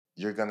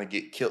you're going to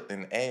get killed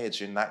in ads.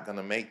 You're not going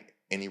to make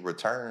any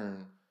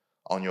return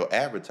on your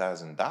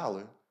advertising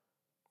dollar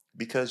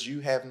because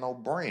you have no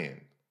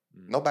brand.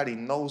 Nobody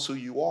knows who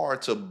you are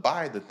to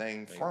buy the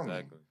thing from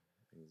you.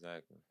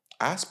 Exactly.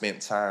 I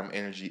spent time,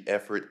 energy,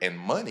 effort, and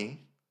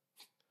money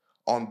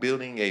on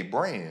building a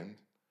brand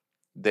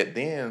that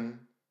then,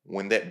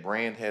 when that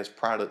brand has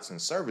products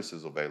and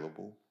services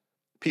available,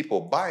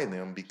 people buy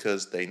them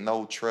because they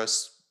know,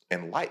 trust,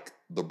 and like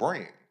the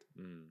brand.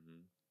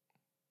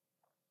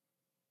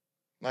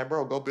 Like,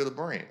 bro, go build a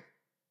brand.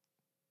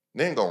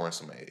 Then go run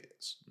some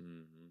ads.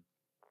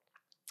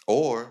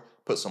 Or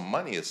put some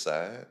money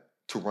aside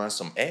to run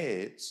some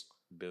ads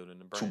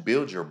to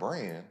build your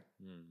brand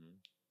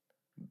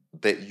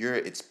that you're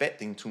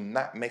expecting to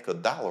not make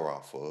 $1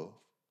 off of.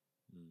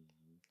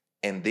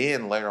 And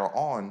then later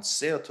on,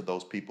 sell to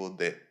those people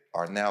that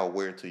are now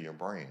aware to your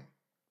brand.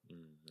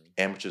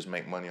 Amateurs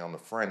make money on the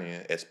front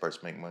end,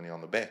 experts make money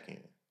on the back end.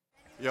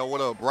 Yo,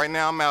 what up? Right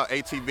now, I'm out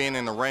ATVing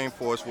in the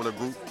rainforest with a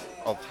group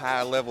of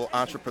high-level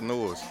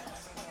entrepreneurs.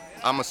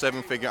 I'm a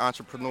 7-figure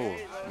entrepreneur.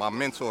 My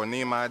mentor,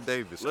 Nehemiah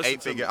Davis,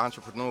 8-figure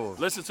entrepreneur.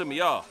 Listen to me,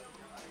 y'all.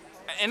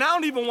 And I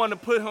don't even want to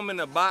put him in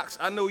a box.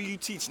 I know you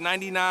teach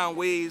 99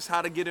 ways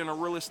how to get into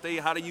real estate,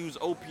 how to use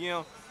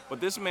OPM,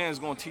 but this man is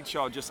going to teach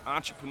y'all just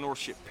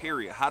entrepreneurship,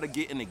 period. How to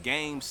get in the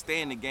game,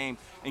 stay in the game,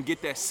 and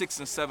get that 6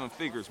 and 7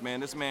 figures, man.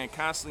 This man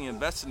constantly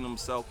investing in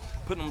himself,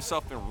 putting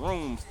himself in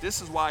rooms.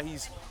 This is why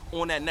he's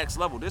on that next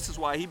level. This is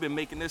why he's been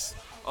making this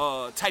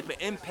type of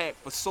impact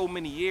for so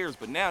many years.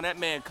 But now that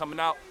man coming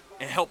out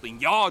and helping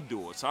y'all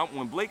do it. So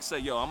when Blake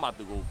said, yo, I'm about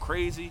to go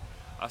crazy,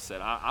 I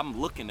said, I'm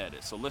looking at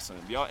it. So listen,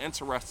 if y'all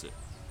interested,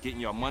 getting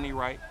your money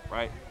right,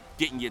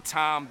 getting your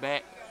time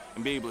back,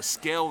 and be able to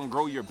scale and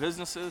grow your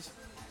businesses,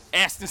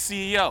 ask the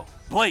CEO,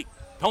 Blake.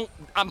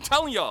 I'm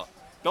telling y'all,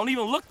 don't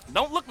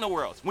look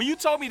nowhere else. When you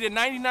told me the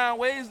 99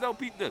 ways, though,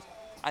 peep this.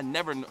 I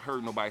never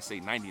heard nobody say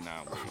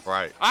 99 ways.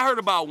 Right. I heard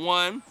about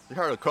 1. You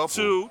heard a couple.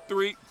 2,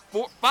 3,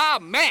 4,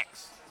 5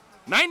 max.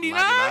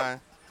 99?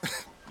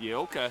 Yeah,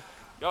 okay.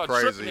 Y'all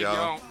crazy, tripping,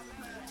 y'all.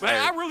 But hey,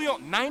 I really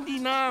don't.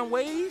 99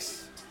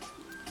 ways?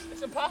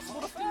 It's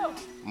impossible to fail.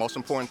 Most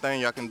important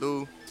thing y'all can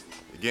do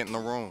is get in the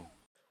room.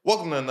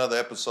 Welcome to another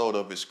episode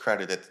of It's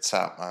Crowded at the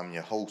Top. I'm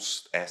your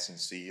host, Asking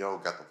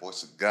CEO. Got the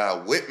voice of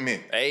God with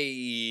me.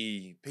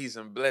 Hey, peace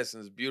and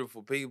blessings,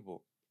 beautiful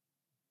people.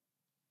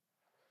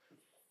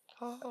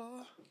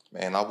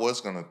 Man, I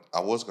was gonna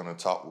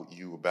talk with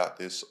you about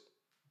this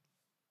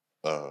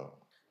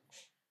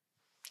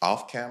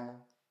off camera,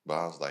 but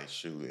I was like,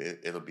 shoot,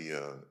 it'll be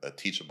a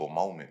teachable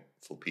moment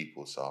for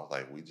people. So I was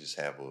like,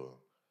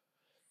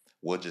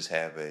 we'll just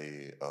have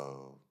a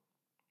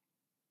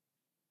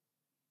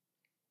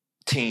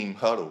team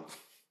huddle.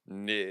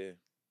 Yeah.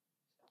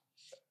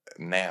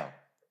 Now.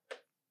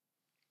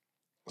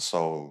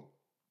 So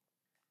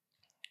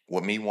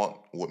with me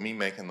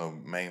making the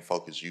main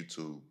focus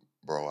YouTube,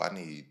 bro, I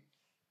need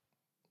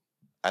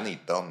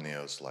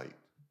thumbnails like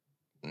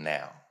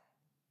now.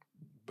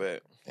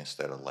 But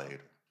instead of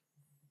later.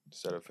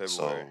 Instead of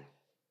February.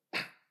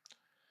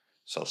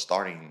 So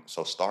starting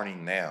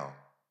now,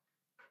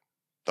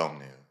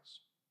 thumbnails.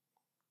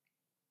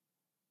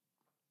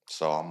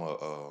 So I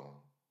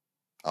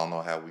don't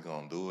know how we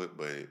gonna do it,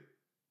 but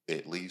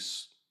at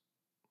least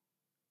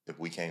if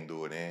we can't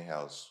do it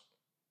in-house,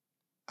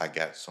 I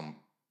got somebody.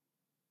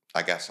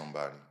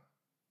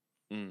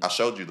 I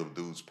showed you the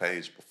dude's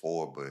page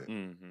before, but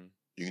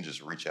you can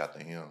just reach out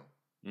to him.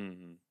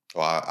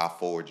 Or I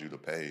forward you the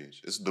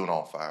page. It's doing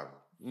on Fiverr.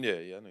 Yeah,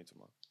 I know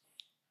tomorrow.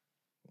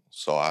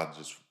 So I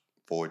just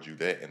forward you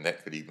that, and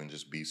that could even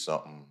just be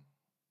something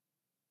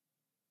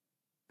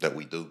that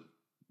we do.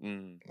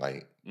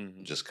 Like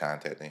just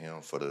contacting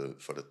him for the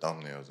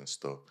thumbnails and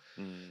stuff.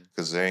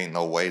 Because there ain't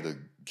no way to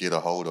get a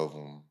hold of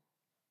him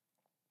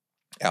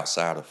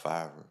outside of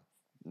Fiverr.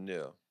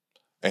 Yeah.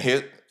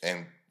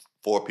 And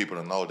for people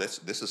to know, this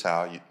is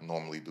how I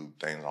normally do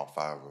things on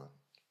Fiverr.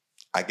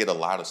 I get a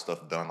lot of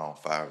stuff done on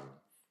Fiverr.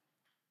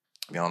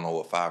 If you don't know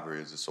what Fiverr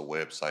is, it's a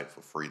website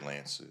for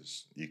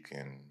freelancers. You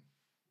can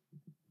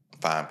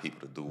find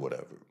people to do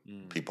whatever.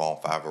 People on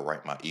Fiverr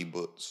write my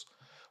ebooks.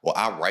 Well,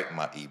 I write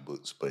my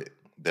ebooks, but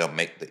they'll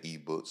make the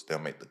ebooks. They'll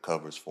make the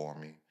covers for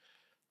me.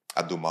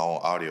 I do my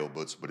own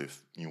audiobooks, but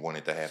if you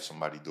wanted to have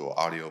somebody do an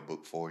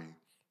audiobook for you,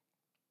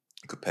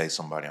 you could pay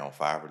somebody on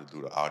Fiverr to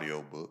do the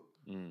audiobook.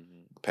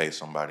 Pay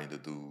somebody to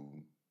do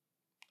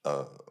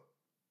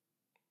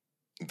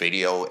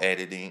video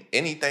editing.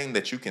 Anything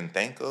that you can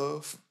think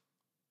of,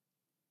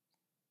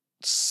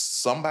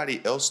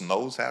 somebody else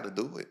knows how to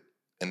do it.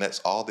 And that's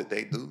all that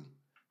they do.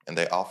 And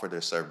they offer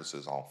their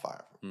services on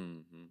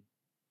Fiverr.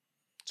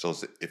 So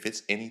if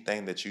it's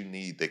anything that you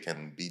need that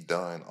can be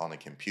done on a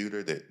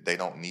computer, that they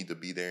don't need to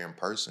be there in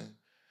person,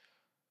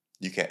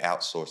 you can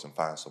outsource and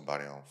find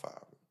somebody on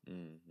Fiverr.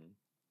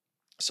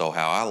 So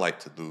how I like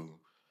to do,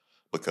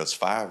 because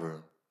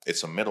Fiverr,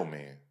 it's a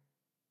middleman.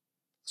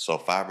 So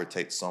Fiverr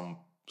takes some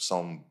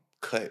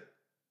cut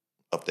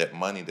of that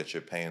money that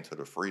you're paying to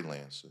the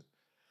freelancer.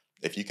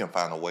 If you can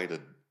find a way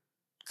to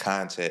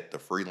contact the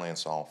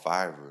freelancer on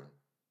Fiverr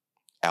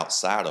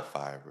outside of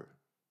Fiverr,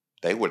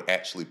 they would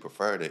actually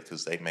prefer that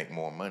because they make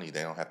more money.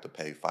 They don't have to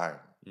pay Fiverr.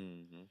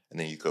 Mm-hmm. And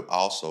then you could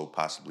also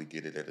possibly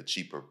get it at a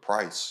cheaper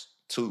price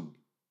too,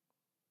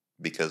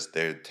 because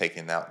they're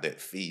taking out that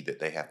fee that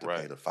they have to pay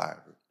Right. to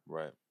Fiverr.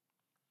 Right.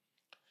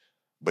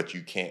 But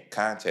you can't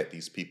contact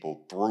these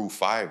people through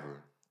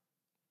Fiverr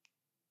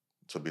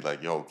to be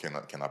like, yo, can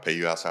I pay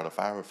you outside of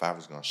Fiverr?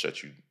 Fiverr's gonna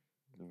shut you.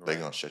 They're Right.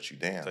 gonna shut you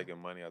down. Taking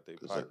money out their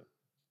 'Cause pocket.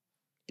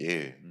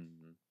 Yeah.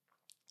 Mm-hmm.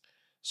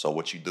 So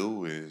what you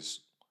do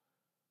is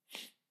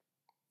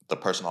the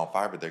person on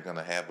Fiverr, they're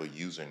gonna have a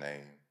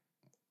username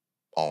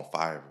on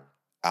Fiverr.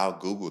 I'll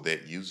Google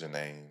that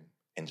username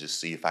and just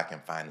see if I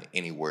can find it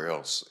anywhere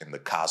else in the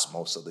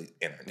cosmos of the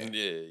internet.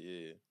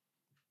 Yeah.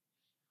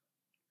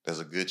 There's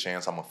a good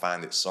chance I'm gonna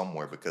find it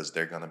somewhere because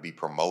they're gonna be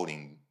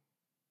promoting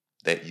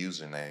that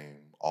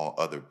username on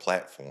other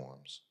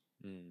platforms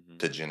Mm-hmm.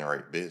 to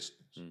generate business.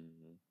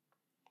 Mm-hmm.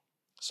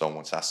 So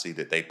once I see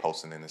that they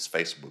posting in this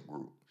Facebook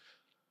group,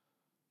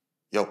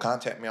 yo,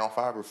 contact me on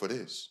Fiverr for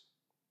this.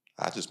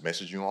 I just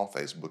message you on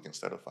Facebook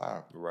instead of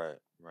Fiverr. Right.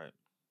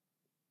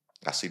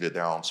 I see that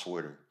they're on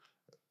Twitter.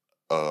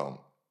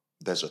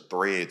 There's a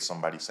thread,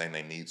 somebody saying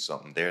they need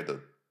something. They're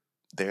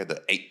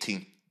the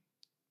 18th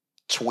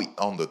tweet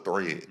on the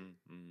thread.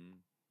 Mm-hmm.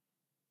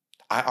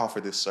 I offer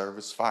this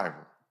service,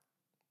 Fiverr.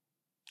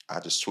 I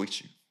just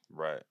tweet you.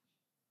 Right.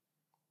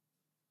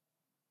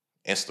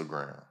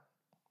 Instagram.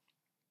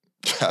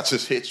 I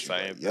just hit you.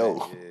 Same Like, thing.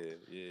 yo.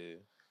 Yeah.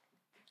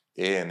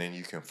 Yeah, and then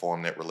you can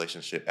form that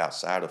relationship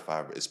outside of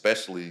Fiverr.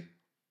 Especially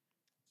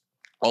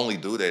only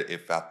do that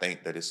if I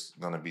think that it's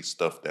gonna be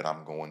stuff that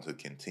I'm going to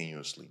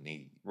continuously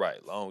need.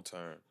 Right. Long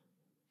term.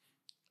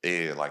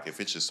 Yeah, like if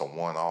it's just a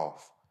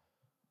one-off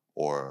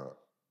or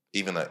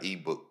even an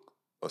ebook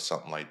or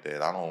something like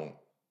that, I don't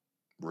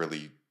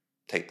really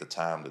take the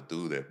time to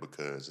do that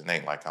because it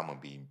ain't like I'm gonna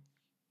be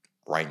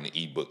writing the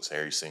ebooks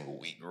every single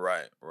week,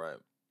 Right.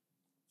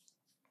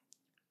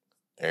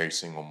 every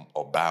single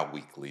or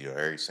bi-weekly or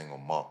every single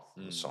month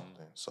or Mhm.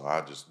 something. So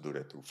I just do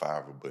that through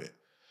Fiverr. But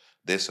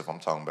this, if I'm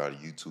talking about a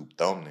YouTube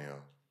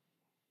thumbnail,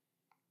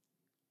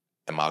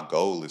 and my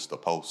goal is to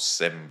post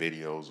 7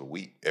 videos a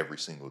week every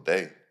single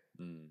day,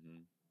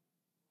 Mm-hmm.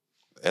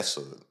 that's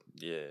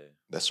Yeah.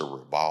 a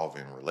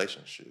revolving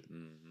relationship.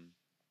 Mm-hmm.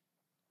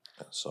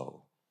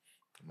 So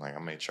like I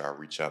make sure I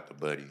reach out to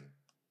Buddy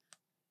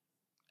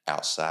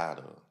outside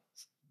of.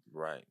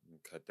 Right.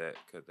 Cut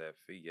that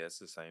fee. Yeah, it's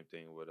the same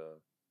thing with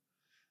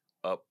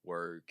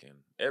Upwork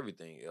and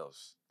everything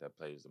else that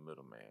plays the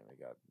middleman.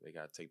 They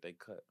got to take their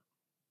cut.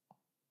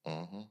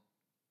 Mm-hmm.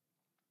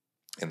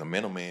 And the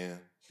middleman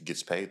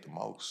gets paid the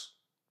most.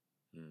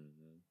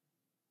 Mm-hmm.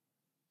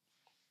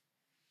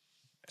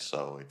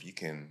 So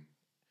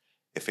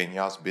if in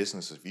y'all's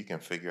business, if you can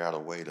figure out a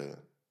way to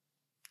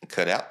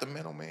cut out the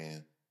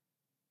middleman,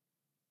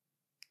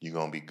 you're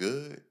gonna be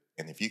good.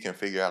 And if you can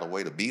figure out a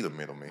way to be the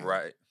middleman,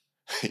 Right.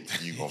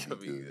 you're gonna Gonna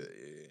be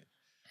good.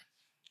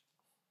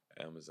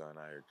 Yeah. Amazon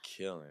out here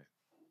killing.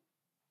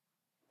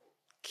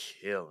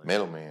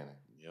 Middleman.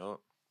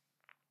 Yup.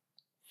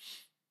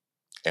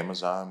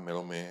 Amazon,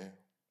 middleman,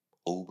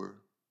 Uber,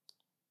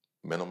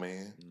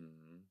 middleman,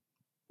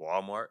 Mm-hmm.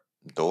 Walmart.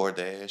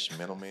 DoorDash,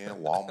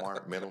 middleman,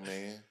 Walmart,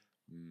 middleman.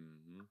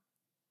 Mm-hmm.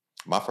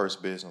 My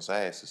first business I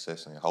had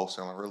success in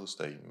wholesaling real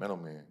estate,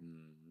 middleman.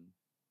 Mm-hmm.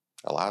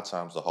 A lot of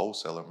times the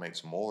wholesaler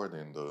makes more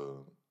than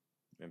the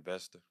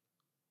Investor.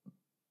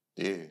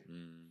 yeah.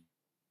 Mm-hmm.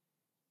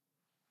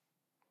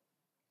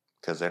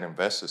 Because that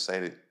investor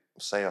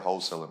say a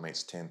wholesaler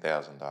makes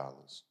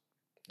 $10,000.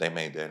 They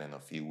made that in a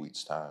few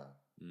weeks' time.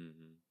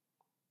 Mm-hmm.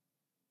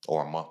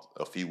 Or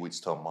a few weeks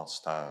to a month's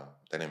time.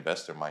 That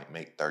investor might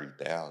make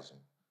 30,000.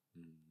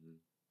 Mm-hmm.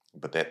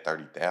 But that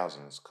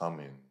 30,000 is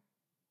coming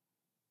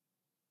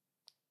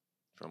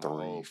From a 3,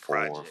 whole 4,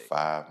 project.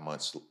 5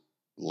 months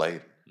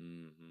later.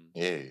 Mm-hmm.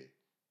 Yeah.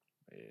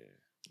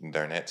 Yeah.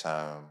 During that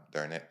time,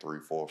 during that 3,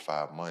 4,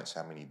 5 months,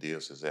 how many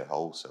deals does that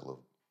wholesaler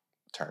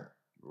turn?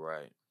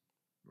 Right.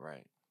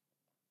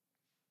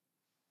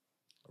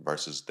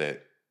 Versus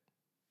that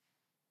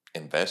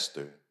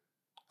investor.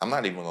 I'm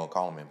not even gonna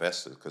call him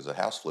investor because a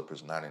house flipper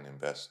is not an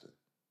investor.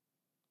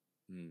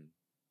 Mm.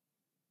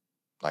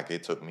 Like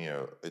it took me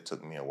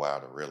a while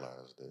to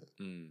realize that.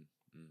 Mm.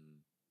 Mm.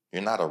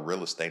 You're not a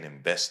real estate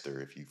investor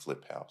if you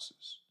flip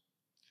houses.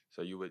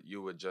 So you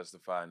would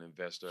justify an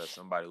investor as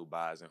somebody who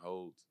buys and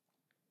holds?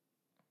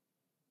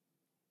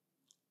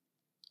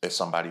 It's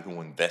somebody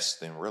who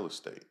invests in real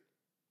estate.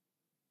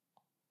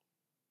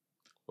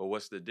 Well,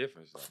 what's the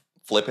difference though?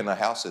 Flipping a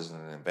house is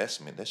an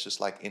investment. That's just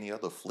like any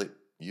other flip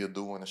you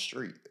do on the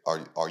street.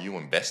 Are you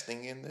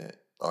investing in that?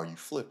 Or are you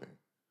flipping?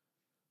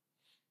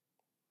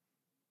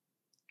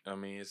 I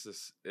mean,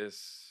 it's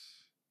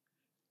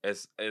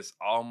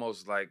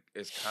almost like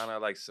it's kind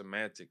of like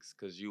semantics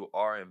because you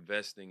are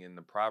investing in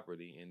the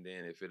property, and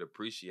then if it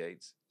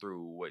appreciates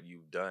through what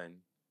you've done,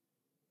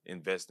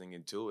 investing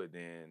into it,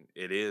 then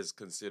it is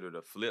considered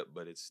a flip,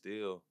 but it's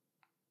still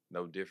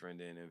no different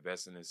than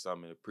investing in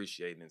something,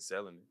 appreciating and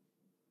selling it,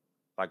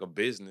 like a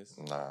business.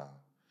 Nah.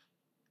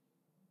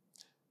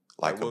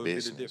 Like, like a what would be the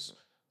business.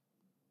 difference?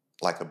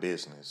 Like a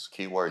business.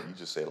 Keyword, you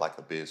just said like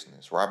a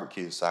business. Robert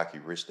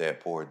Kiyosaki, Rich Dad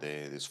Poor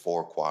Dad, is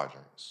 4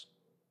 quadrants.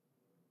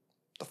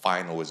 The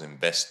final is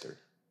investor,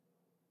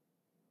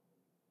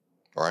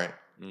 right?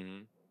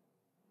 Mm-hmm.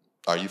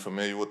 Are you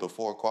familiar with the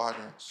 4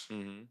 quadrants?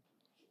 Mm-hmm.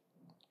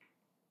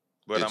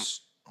 But I'm.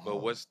 It's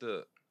But what's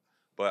the?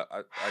 But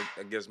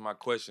I guess my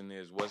question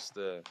is, what's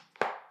the?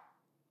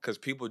 Because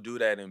people do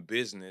that in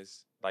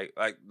business. Like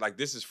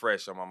this is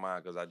fresh on my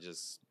mind because I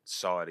just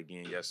saw it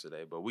again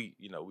yesterday. But we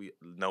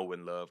know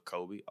and love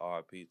Kobe,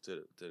 R.I.P.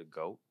 to the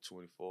GOAT,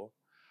 24.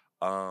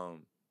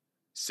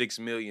 6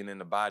 million in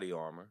the body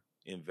armor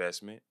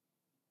investment.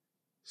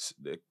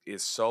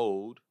 It's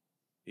sold.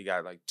 He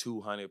got like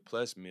 200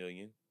 plus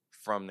million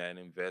from that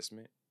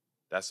investment.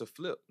 That's a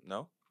flip,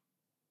 no?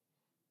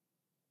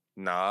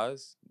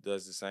 Nas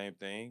does the same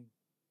thing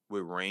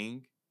with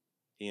Ring.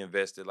 He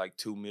invested like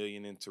 2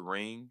 million into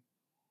Ring,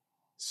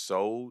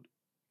 sold,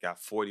 got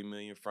 40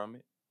 million from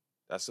it.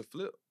 That's a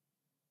flip.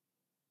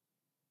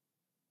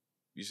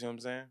 You see what I'm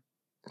saying?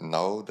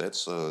 no,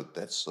 that's a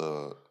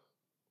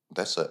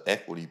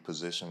equity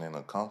position in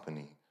a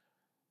company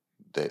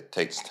that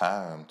takes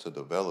time to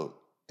develop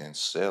and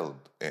sell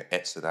and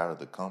exit out of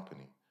the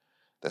company.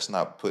 That's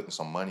not putting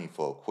some money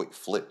for a quick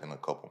flip in a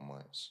couple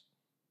months.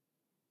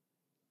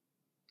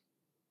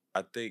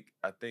 I think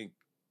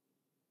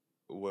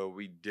where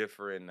we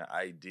differ in the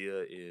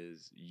idea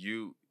is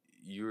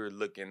you're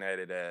looking at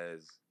it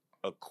as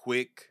a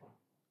quick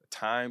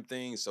time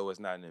thing, so it's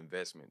not an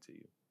investment to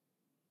you.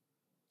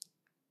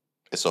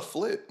 It's a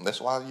flip. That's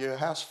why you're a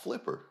house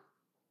flipper.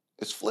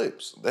 It's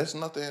flips. That's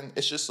nothing.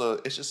 It's just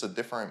a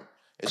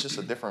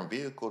different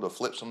vehicle to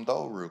flip some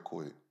dough real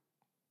quick.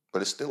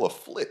 But it's still a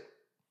flip.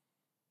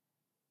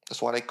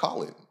 That's why they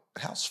call it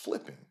house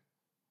flipping.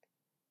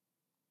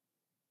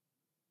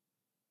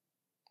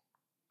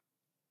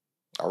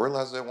 I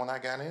realized that when I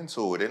got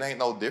into it, it ain't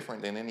no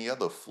different than any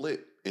other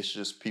flip. It's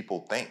just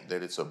people think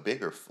that it's a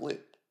bigger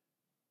flip.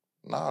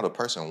 Nah, the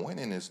person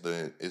winning is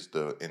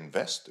the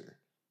investor.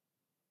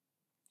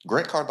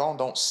 Grant Cardone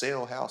don't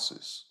sell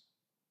houses.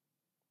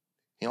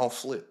 He don't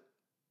flip.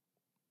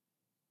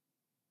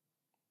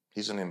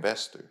 He's an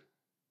investor.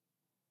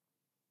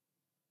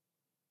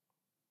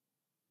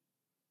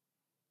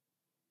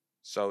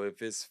 So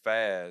if it's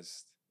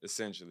fast,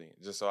 essentially,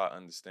 just so I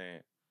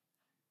understand,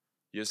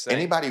 you're saying,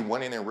 Anybody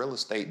winning in real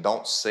estate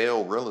don't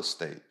sell real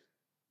estate.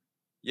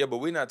 yeah, but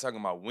we're not talking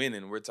about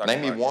winning. We're talking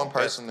Name me about one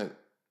person investing,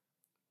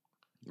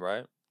 that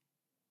right?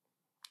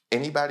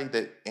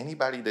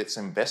 anybody that's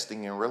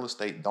investing in real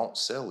estate don't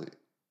sell it.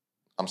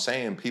 I'm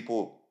saying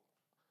people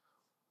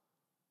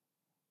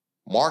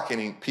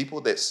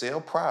that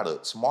sell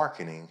products,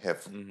 marketing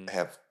Mm-hmm.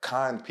 have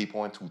conned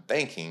people into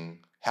thinking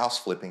house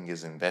flipping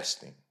is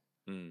investing.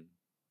 Mm.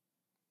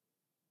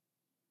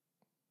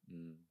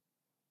 Mm.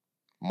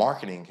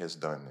 Marketing has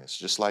done this.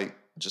 Just like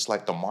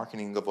the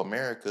marketing of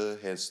America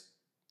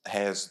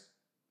has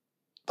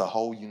the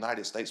whole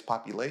United States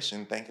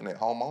population thinking that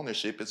home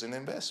ownership is an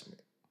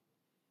investment.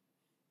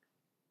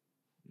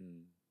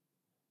 Mm.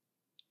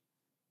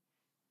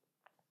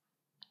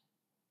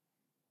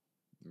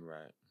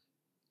 Right.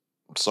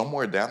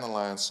 Somewhere down the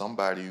line,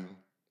 somebody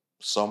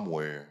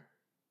somewhere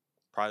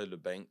Probably the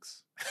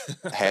banks.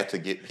 had to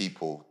get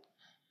people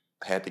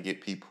had to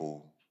get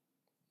people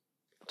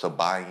to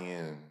buy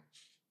in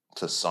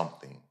to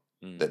something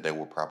that Mm. they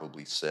were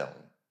probably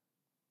selling.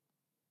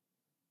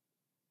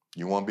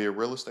 You want to be a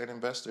real estate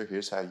investor?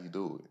 Here's how you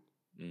do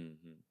it.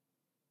 Mm-hmm.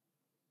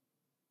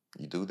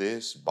 You do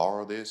this,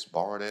 borrow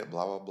that,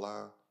 blah blah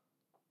blah.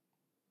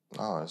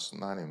 No, it's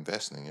not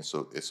investing. It's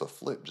a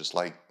flip. Just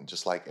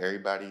like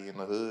everybody in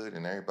the hood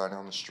and everybody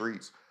on the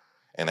streets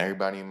and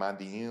everybody in my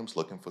DMs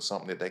looking for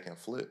something that they can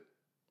flip.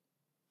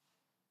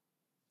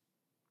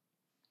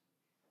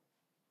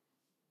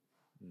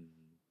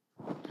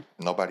 Mm-hmm.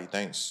 Nobody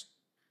thinks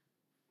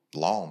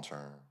long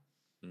term.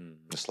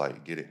 Mm-hmm. It's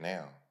like get it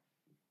now.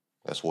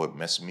 That's what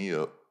messed me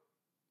up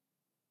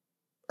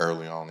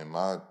early on in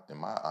my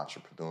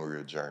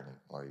entrepreneurial journey.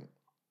 Like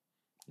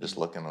just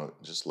looking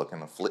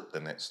to flip the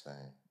next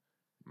thing.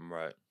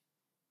 Right.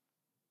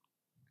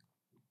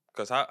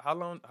 Cause how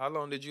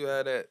long did you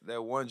have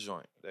that one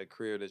joint, that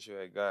career that you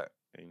had got,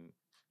 and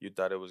you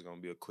thought it was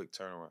gonna be a quick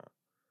turnaround?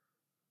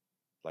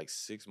 Like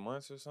 6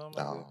 months or something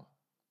like that? Um,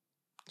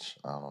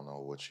 I don't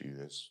know what you.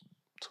 It's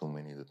too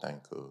many to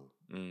think of.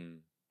 Mm.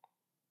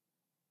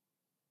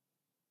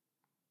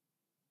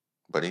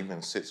 But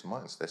even 6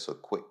 months, that's a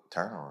quick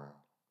turnaround.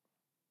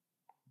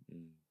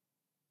 Mm.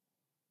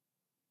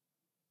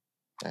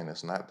 And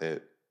it's not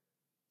that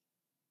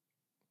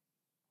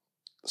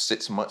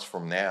 6 months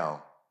from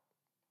now,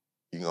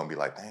 you're gonna be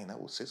like, dang, that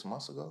was 6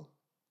 months ago.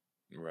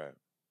 Right.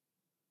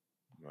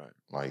 Right.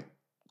 Like,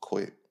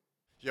 quick.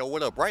 Yo,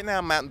 what up? Right now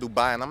I'm out in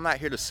Dubai and I'm not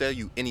here to sell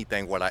you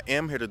anything. What I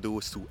am here to do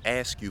is to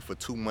ask you for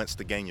 2 months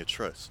to gain your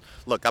trust.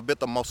 Look, I built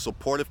the most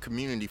supportive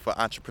community for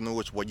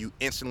entrepreneurs where you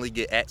instantly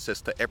get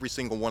access to every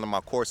single one of my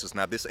courses.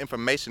 Now, this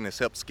information has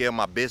helped scale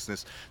my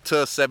business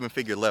to a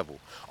 7-figure level.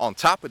 On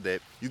top of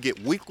that, you get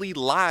weekly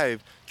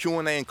live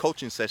Q&A and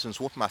coaching sessions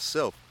with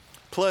myself,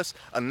 plus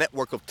a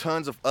network of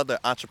tons of other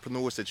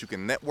entrepreneurs that you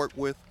can network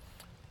with,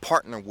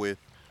 partner with,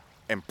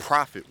 and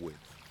profit with.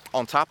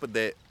 On top of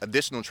that,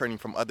 additional training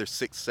from other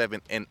 6, 7,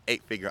 and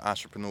 8-figure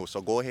entrepreneurs. So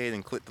go ahead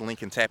and click the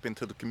link and tap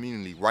into the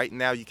community. Right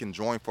now, you can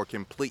join for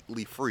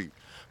completely free.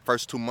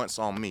 First 2 months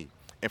on me.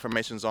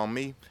 Information's on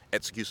me,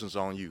 execution's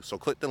on you. So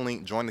click the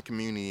link, join the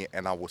community,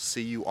 and I will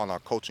see you on our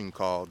coaching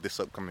call this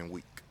upcoming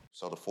week.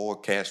 So the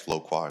 4 cash flow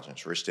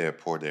quadrants: Rich Dad,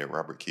 Poor Dad,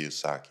 Robert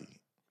Kiyosaki.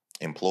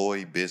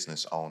 Employee,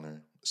 business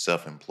owner,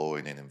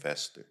 self-employed, and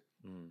investor.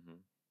 Mm-hmm.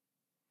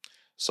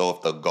 So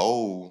if the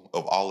goal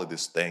of all of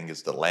this thing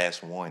is the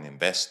last one,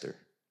 investor,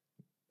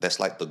 that's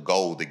like the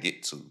goal to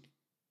get to.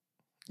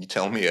 You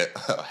tell me a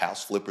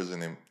house flippers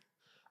and then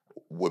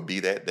would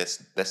be that's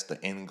the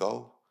end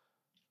goal?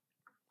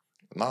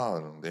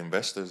 No, the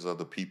investors are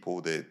the people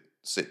that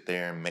sit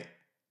there and make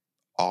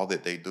all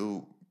that they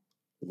do.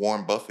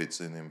 Warren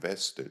Buffett's an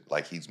investor.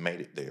 Like, he's made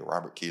it there.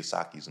 Robert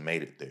Kiyosaki's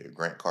made it there.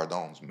 Grant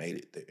Cardone's made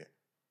it there.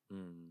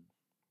 Mm-hmm.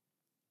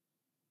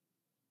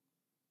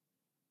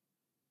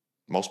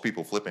 Most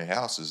people flipping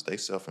houses, they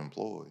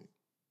self-employed.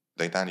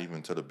 They not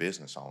even to the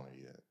business owner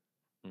yet.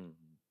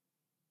 Mm-hmm.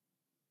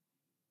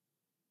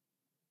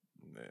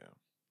 Yeah.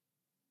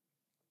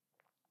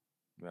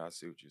 Yeah, I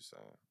see what you're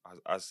saying.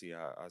 I see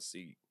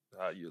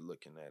how you're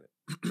looking at it.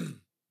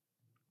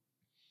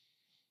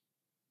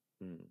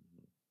 Mm-hmm.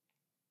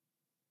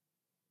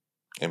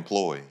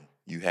 Employee,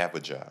 you have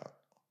a job.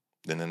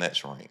 Then the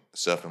next rank,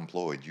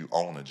 self-employed, you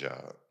own a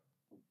job.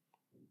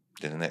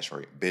 Then the next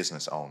rank,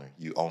 business owner,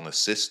 you own a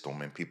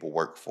system and people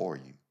work for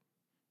you.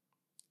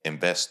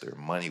 Investor,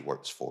 money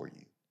works for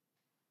you.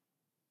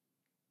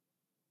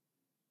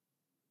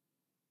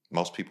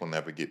 Most people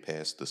never get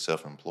past the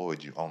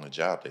self-employed, you own a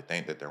job. They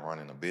think that they're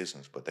running a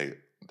business, but they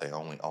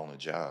only own a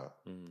job.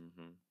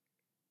 Mm-hmm.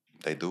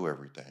 They do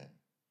everything.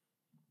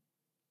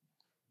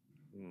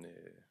 Yeah.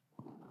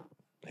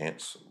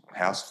 Hence,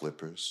 house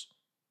flippers,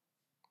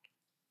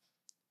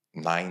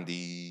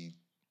 95%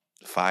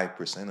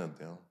 of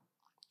them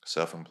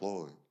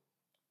self-employed.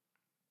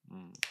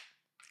 Mm.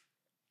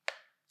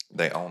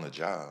 They own a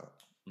job.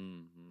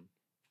 Mm-hmm.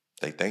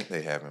 They think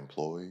they have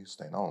employees.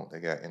 They don't.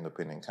 They got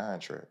independent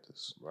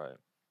contractors. Right.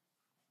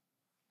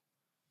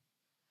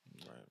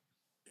 Right.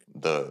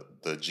 The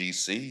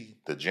GC,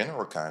 the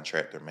general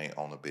contractor, may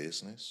own a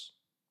business.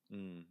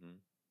 Mm-hmm.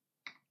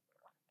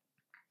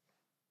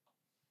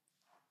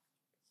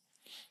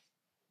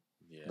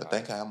 Yeah. But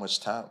think how much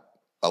time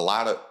a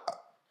lot of,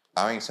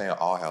 I ain't saying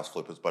all house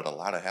flippers, but a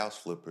lot of house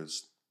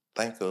flippers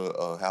think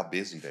of how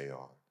busy they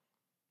are.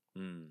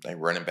 Mm. They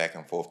running back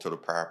and forth to the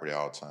property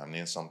all the time.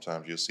 Then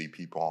sometimes you'll see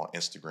people on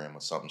Instagram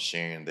or something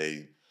sharing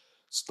they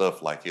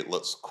stuff like it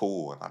looks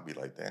cool, and I'll be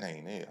like, that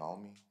ain't it,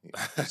 homie.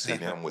 You see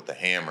them with the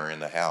hammer in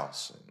the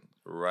house, and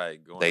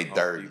Right. Going they to Home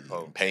dirty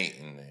Depot. and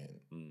painting,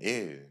 and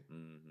yeah,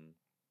 Mm-hmm.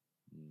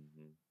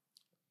 Mm-hmm.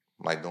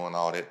 like doing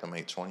all that to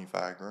make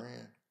 25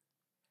 grand.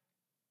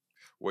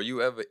 Were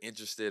you ever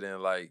interested in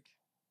like,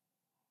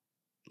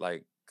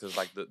 cause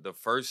like the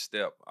first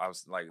step, I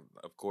was like,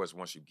 of course,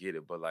 once you get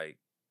it, but like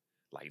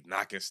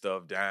knocking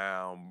stuff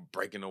down,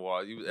 breaking the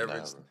wall. You ever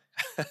Never.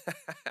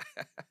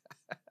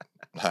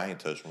 I ain't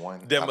touched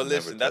one.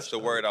 demolition? That's the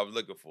word I was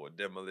looking for.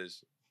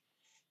 Demolition.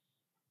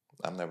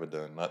 I've never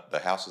done nothing. The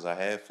houses I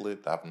have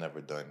flipped, I've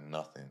never done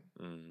nothing.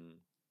 Mm-hmm.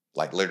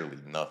 Like literally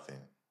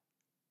nothing.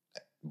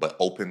 But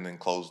open and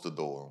close the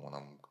door when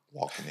I'm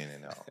walking in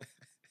and out.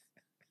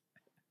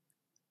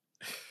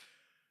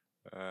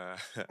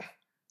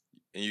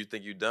 And you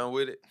think you done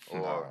with it, Nah,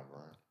 bro.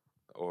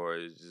 or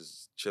it's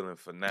just chilling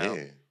for now?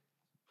 Yeah.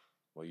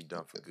 Well, you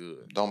done for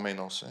good. Don't make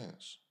no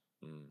sense.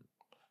 Mm.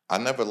 I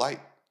never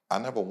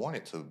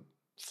wanted to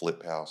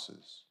flip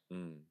houses.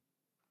 Mm.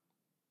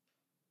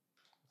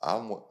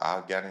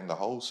 I got into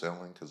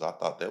wholesaling because I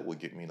thought that would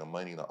get me the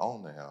money to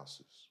own the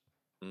houses.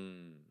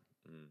 Mm.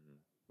 Mm-hmm.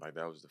 Like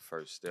that was the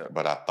first step.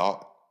 But I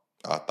thought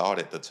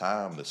at the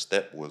time the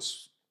step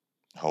was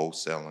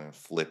wholesaling,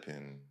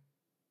 flipping,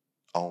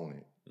 own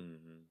it.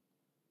 Mm-hmm.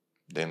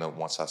 Then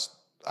once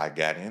I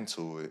got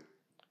into it,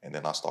 and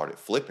then I started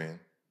flipping,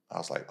 I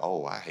was like,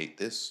 oh, I hate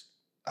this.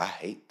 I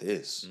hate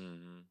this.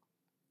 Mm-hmm.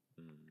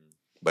 Mm-hmm.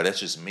 But that's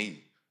just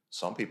me.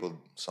 Some people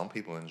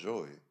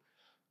enjoy it.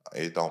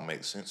 It don't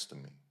make sense to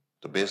me.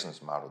 The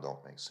business model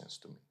don't make sense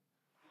to me.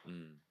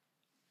 Mm.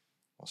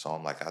 So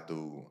I'm like, I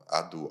do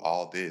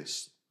all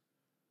this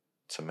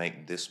to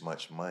make this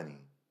much money.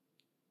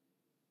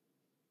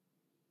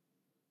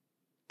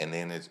 And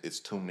then it's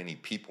too many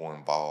people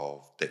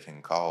involved that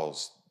can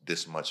cause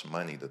this much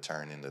money to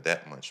turn into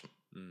that much,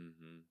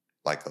 Mm-hmm.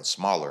 like a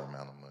smaller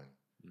amount of money.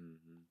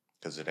 Mm-hmm.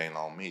 Because it ain't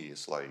on me.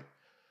 It's like,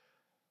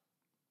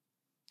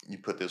 you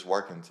put this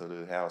work into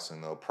the house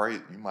and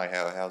you might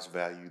have a house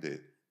value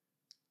that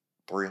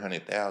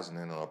 $300,000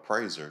 and an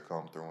appraiser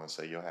come through and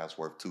say your house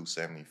worth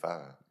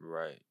 $275.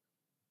 Right.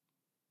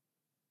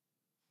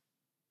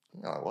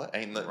 You know what?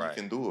 Ain't nothing you Right.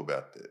 can do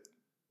about that.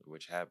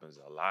 Which happens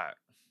a lot.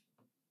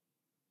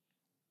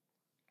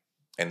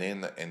 And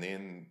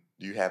then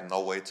you have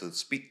no way to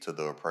speak to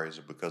the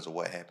appraiser because of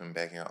what happened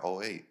back in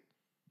 2008.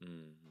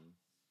 Mm-hmm.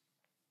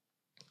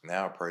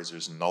 Now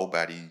appraisers,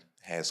 nobody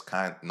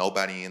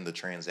in the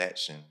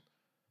transaction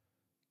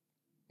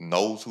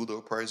knows who the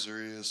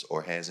appraiser is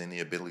or has any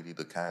ability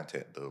to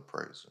contact the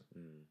appraiser.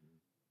 Mm-hmm.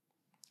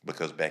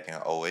 Because back in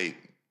 2008,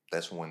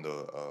 that's when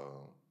the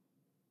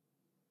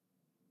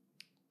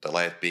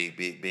last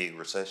big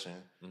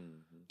recession, Mm-hmm.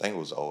 I think it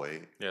was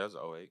 2008. Yeah, that's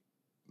 08.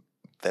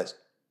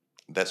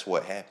 That's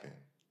what happened.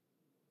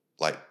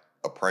 Like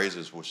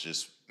appraisers was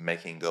just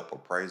making up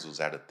appraisals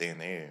out of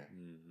thin air.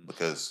 Mm-hmm.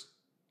 Because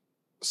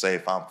say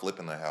if I'm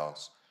flipping a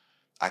house,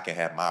 I can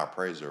have my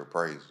appraiser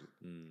appraise it.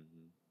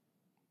 Mm-hmm.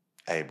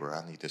 Hey, bro,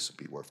 I need this to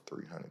be worth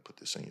 $300. Put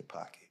this in your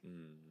pocket.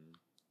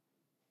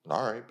 Mm-hmm.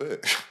 All right,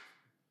 but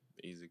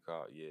Easy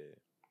call, yeah.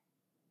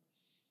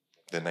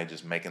 then they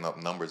just making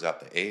up numbers out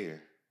the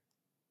air.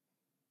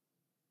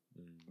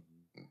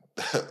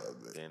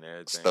 Mm-hmm. Then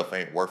everything Stuff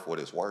ain't worth what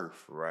it's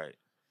worth. Right.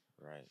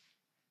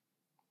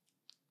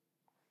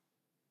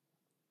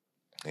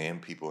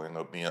 And people end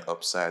up being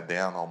upside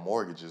down on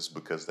mortgages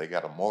because they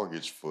got a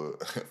mortgage for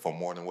for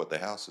more than what the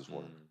house is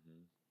worth.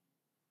 Mm-hmm.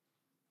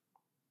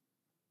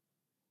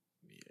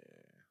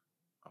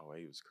 Yeah. Oh,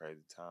 it was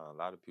crazy time. A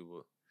lot of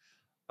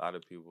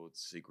people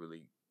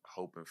secretly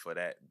hoping for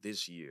that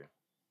this year,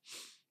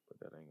 but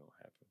that ain't gonna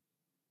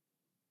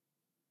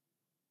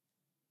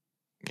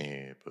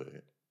happen. Yeah,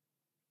 but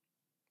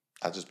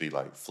I just be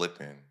like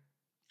flipping,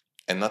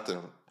 and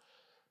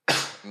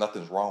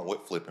nothing's wrong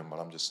with flipping, but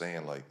I'm just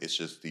saying like it's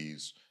just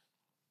these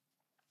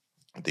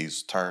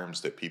terms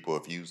that people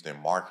have used in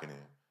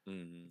marketing.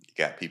 Mm-hmm. You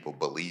got people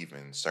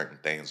believing certain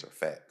things are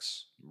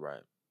facts,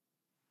 Right.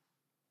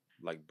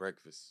 Like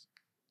breakfast.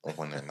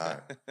 when they're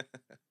not.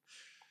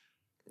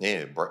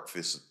 Yeah,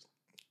 breakfast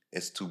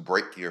is to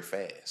break your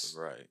fast.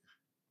 Right.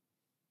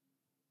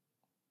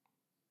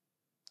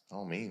 I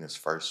don't mean it's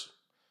first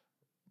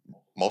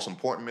most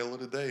important meal of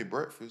the day,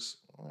 breakfast.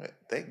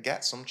 They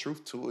got some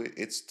truth to it.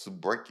 It's to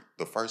break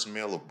the first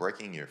meal of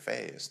breaking your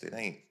fast. It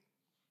ain't.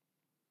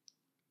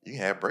 You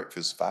can have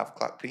breakfast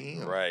 5:00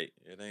 p.m. Right.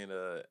 It ain't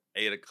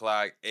 8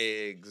 o'clock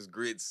eggs,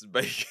 grits,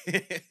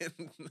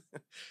 bacon,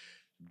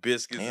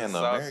 biscuits, and And the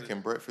sausage.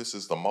 American breakfast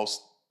is the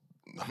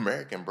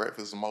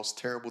most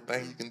terrible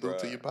thing you can do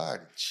to your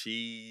body.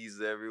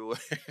 Cheese everywhere.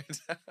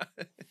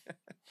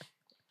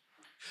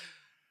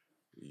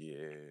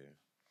 Yeah.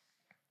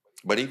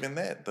 But even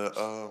that,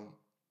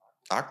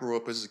 I grew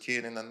up as a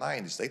kid in the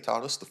 90s. They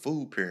taught us the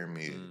food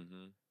pyramid.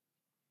 Mm-hmm.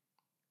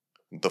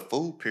 The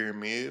food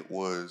pyramid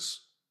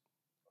was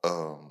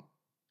the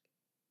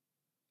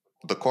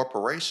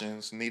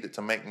corporations needed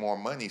to make more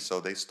money, so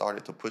they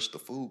started to push the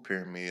food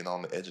pyramid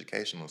on the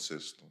educational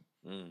system.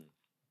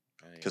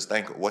 Because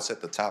think, what's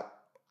at the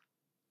top?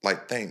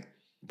 Like,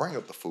 bring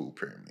up the food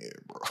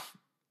pyramid, bro.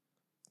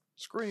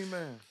 Scream,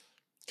 man.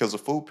 Because the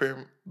food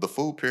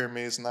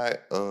pyramid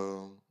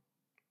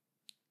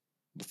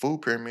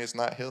is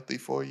not healthy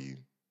for you.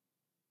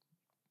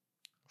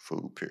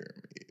 Food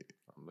pyramid.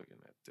 I'm looking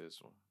at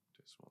this one.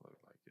 This one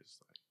looks like it's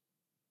like.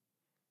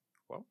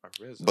 Well, my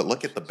resolution. But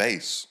look at the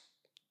base,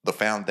 the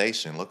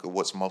foundation. Look at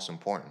what's most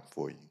important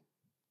for you.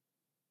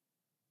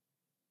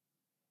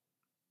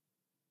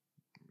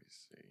 Let me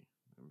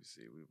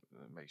see. We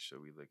make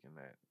sure we looking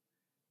at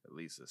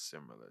least a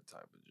similar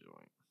type of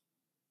joint.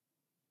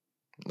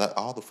 Not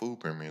all the food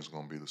pyramids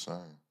gonna be the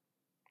same.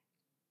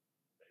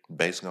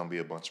 Base gonna be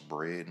a bunch of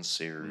bread and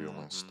cereal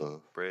and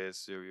stuff. Bread,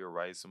 cereal,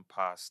 rice, and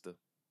pasta.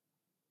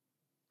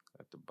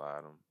 At the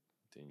bottom.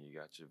 Then you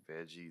got your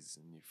veggies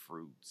and your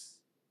fruits.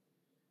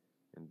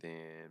 And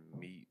then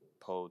meat,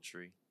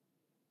 poultry.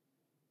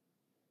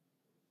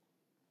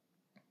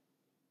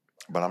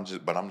 But I'm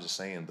just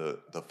saying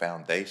the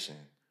foundation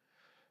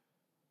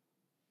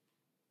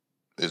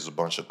is a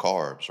bunch of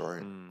carbs,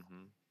 right?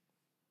 Mm-hmm.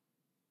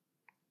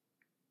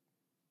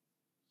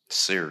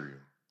 Cereal.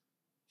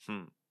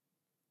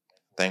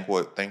 Think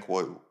what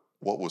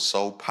was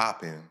so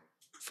popping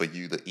for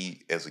you to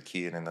eat as a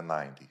kid in the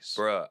 90s.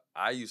 Bruh,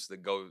 I used to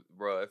go,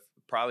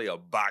 probably a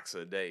box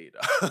a day.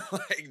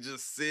 Like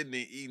just sitting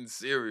and eating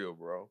cereal,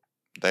 bro.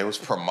 They was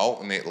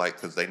promoting it like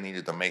because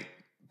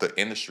the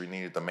industry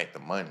needed to make the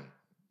money.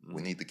 Mm-hmm.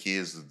 We need the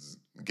kids to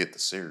get the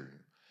cereal.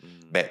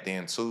 Mm-hmm. Back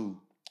then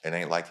too, it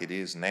ain't like it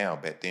is now.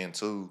 Back then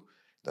too,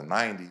 the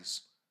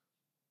 90s,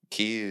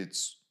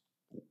 kids,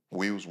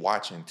 we was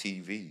watching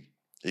TV.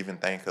 Even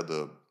think of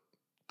the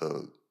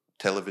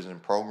television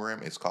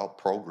program. It's called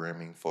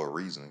programming for a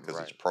reason because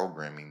It's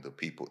programming the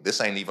people. This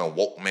ain't even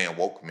woke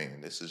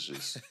man. This is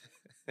just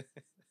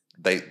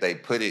they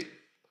put it.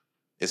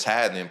 It's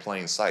hiding in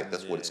plain sight.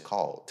 That's what it's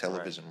called,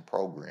 television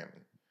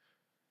programming.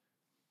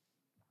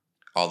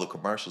 All the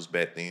commercials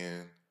back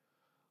then,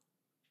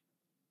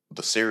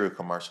 the cereal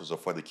commercials are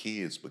for the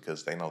kids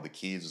because they know the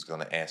kids is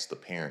going to ask the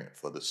parent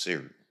for the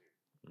cereal.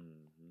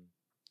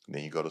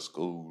 Then you go to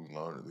school, you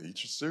learn to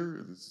eat your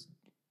cereal. It's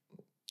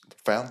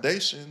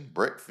foundation,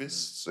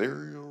 breakfast,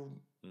 cereal.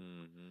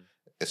 Mm-hmm.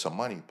 It's a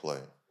money play.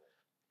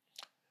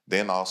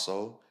 Then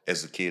also,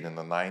 as a kid in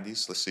the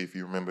 90s, let's see if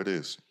you remember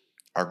this.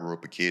 I grew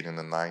up a kid in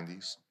the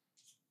 90s.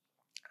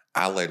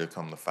 I later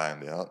come to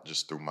find out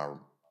just through my,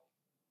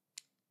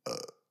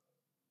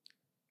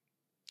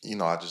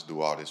 I just do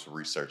all this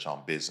research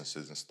on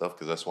businesses and stuff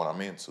because that's what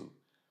I'm into.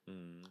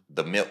 Mm-hmm.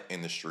 The milk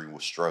industry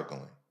was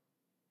struggling.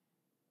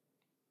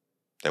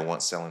 They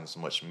weren't selling as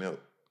much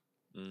milk.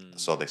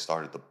 So they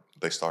started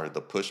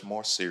to push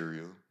more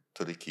cereal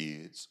to the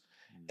kids.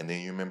 And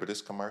then you remember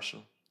this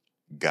commercial?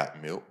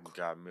 Got milk.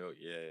 Got milk,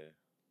 yeah.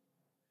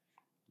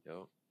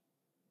 Yep.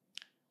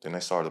 Then they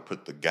started to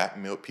put the got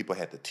milk. People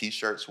had the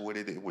t-shirts with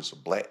it. It was a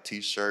black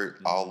t-shirt,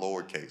 all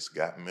lowercase,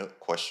 got milk,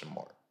 question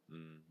mark.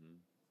 Mm-hmm.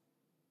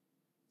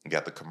 You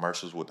got the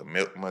commercials with the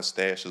milk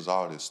mustaches,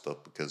 all this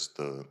stuff because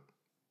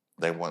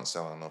they wasn't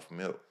selling enough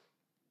milk.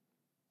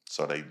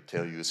 So they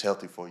tell you it's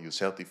healthy for you,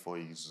 it's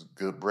a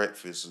good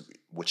breakfast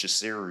with your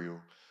cereal.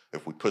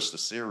 If we push the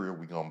cereal,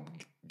 we're gonna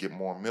get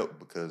more milk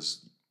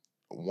because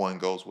one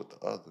goes with the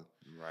other.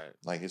 Right.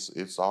 Like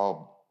it's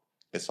all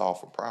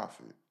for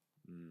profit.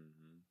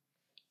 Mm-hmm.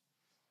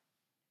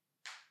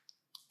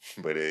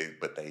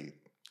 But they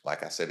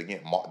like I said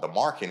again, the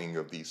marketing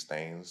of these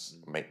things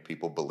make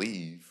people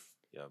believe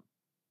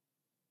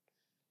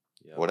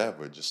Yep.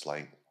 whatever. Just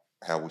like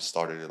how we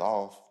started it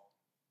off.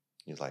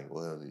 He's like,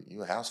 well,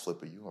 you a house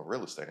flipper, you a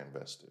real estate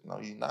investor. No,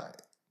 you're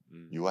not.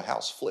 Mm-hmm. You a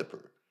house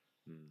flipper.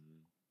 Mm-hmm.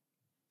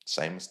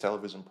 Same as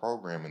television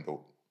programming.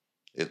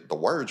 The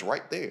word's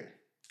right there.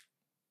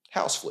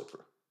 House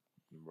flipper.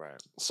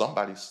 Right.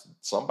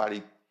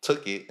 Somebody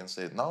took it and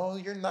said, no,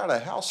 you're not a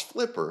house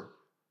flipper.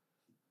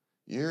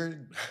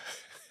 You're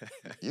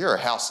a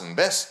house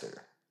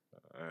investor.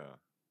 Yeah.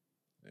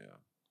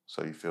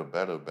 So you feel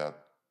better about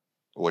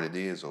what it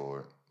is,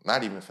 or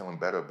not even feeling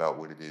better about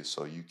what it is,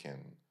 so you can.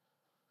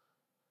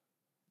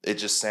 It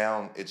just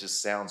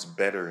sounds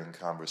better in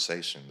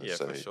conversation to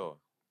say.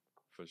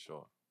 For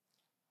sure.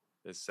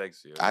 It's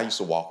sexier. I used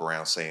to walk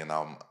around saying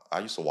I'm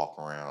a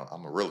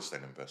real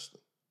estate investor.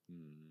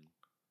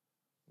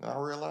 Mm-hmm. And I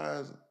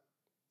realized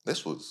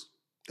this was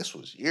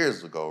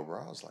years ago,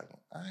 bro. I was like,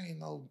 I ain't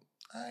no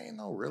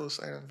real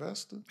estate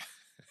investor.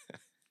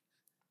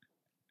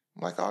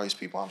 Like all these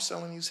people I'm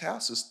selling these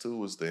houses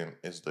to is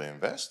the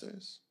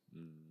investors.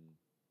 Mm-hmm.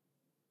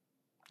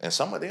 And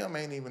some of them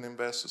ain't even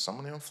investors, some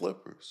of them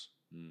flippers.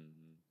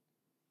 Mm-hmm.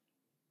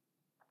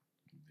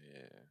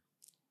 Yeah.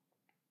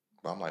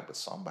 But I'm like, but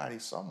somebody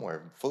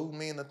somewhere fooled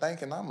me into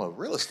thinking I'm a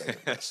real estate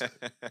investor.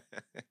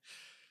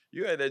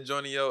 You had that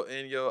joint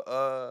in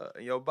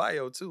your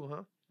bio too,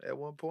 huh? At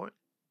one point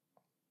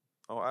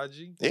on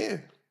IG. Yeah.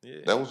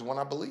 That was when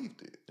I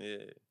believed it.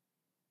 Yeah.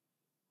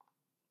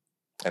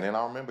 And then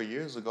I remember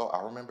years ago,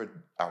 I remember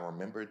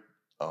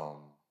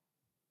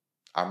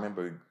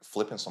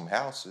flipping some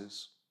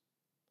houses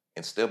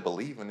and still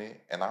believing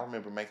it. And I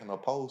remember making a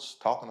post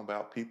talking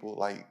about people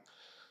like,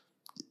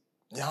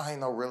 y'all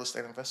ain't no real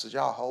estate investors,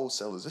 y'all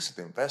wholesalers. This is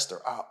the investor.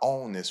 I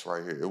own this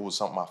right here. It was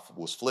something I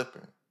was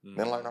flipping. Mm-hmm.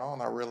 Then later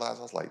on, I realized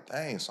I was like,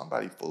 dang,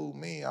 somebody fooled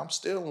me. I'm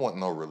still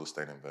wanting no real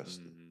estate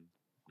investor. Mm-hmm.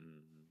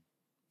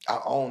 I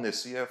own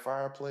this. See that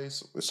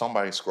fireplace? If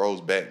somebody scrolls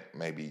back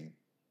maybe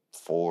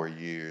 4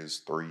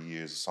 years, 3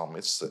 years or something,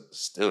 it's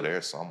still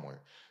there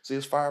somewhere. See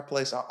this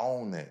fireplace? I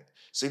own that.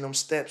 See them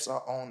steps? I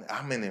own it.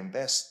 I'm an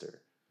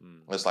investor.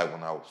 Mm-hmm. It's like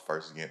when I was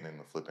first getting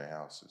into flipping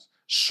houses.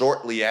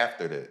 Shortly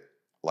after that,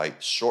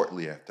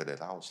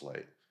 I was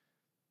like,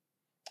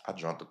 I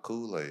drank the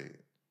Kool-Aid.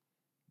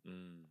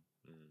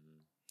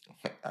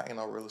 Mm-hmm. I ain't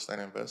no real estate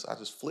investor. I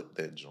just flipped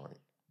that joint.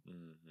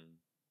 Mm-hmm.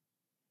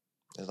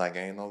 It's like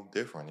ain't no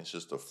different. It's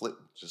just a flip.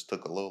 Just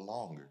took a little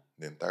longer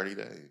than 30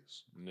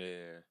 days.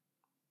 Yeah.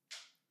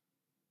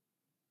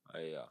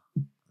 Yeah.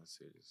 I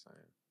see what you're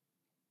saying.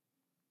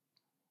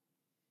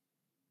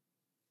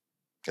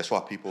 That's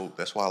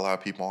why a lot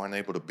of people aren't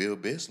able to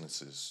build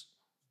businesses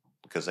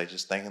because they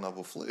just thinking of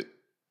a flip.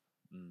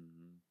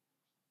 Mm-hmm.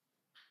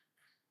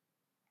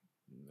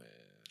 Man.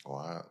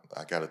 Well,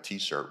 I got a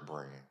t-shirt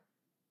brand.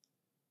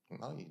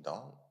 No, you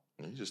don't.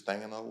 You're just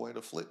thinking of a way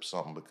to flip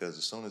something because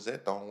as soon as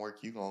that don't work,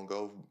 you're going to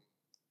go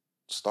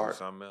start do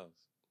something else.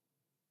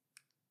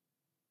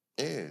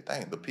 Yeah,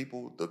 dang,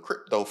 the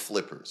crypto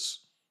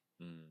flippers.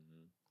 Mm-hmm.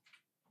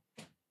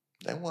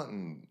 They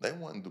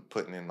wasn't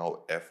putting in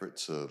no effort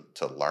to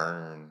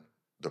learn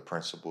the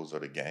principles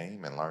of the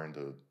game and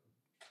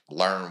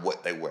learn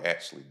what they were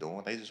actually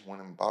doing. They just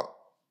went and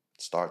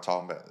start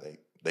talking about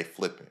they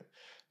flipping.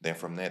 Then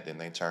from that, then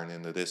they turn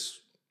into this,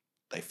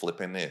 they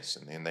flipping this,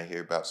 and then they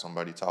hear about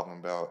somebody talking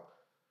about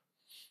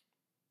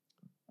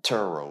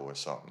Turo or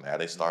something. Now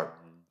they start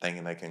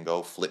thinking they can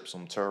go flip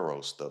some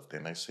Turo stuff.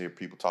 Then they hear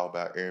people talk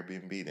about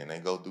Airbnb. Then they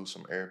go do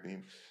some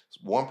Airbnb.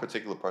 One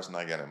particular person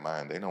I got in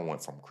mind, they done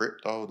went from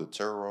crypto to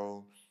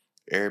Turo,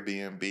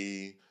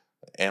 Airbnb,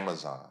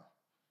 Amazon,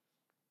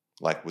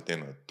 like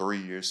within a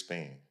 3-year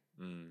span.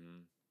 Mm-hmm.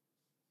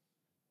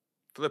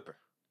 Flipper.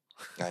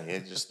 Like, they're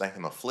just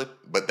thinking of flip,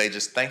 but they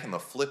just thinking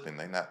of flipping.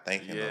 They not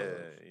thinking Yeah, of.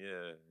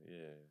 yeah,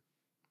 yeah.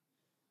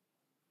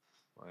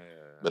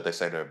 Yeah. But they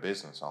say they're a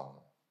business owner.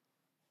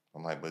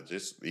 I'm like, but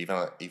just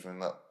even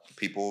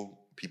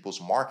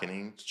people's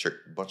marketing, a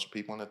bunch of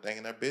people in there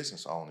thinking they're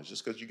business owners.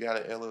 Just because you got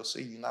an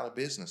LLC, you're not a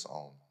business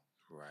owner.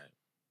 Right.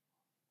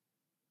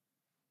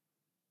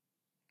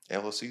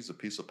 LLC is a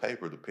piece of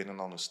paper. Depending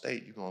on the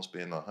state, you're gonna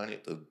spend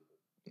 $100 to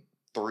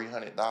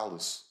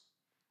 $300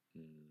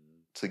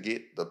 Mm-hmm. to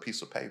get the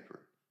piece of paper.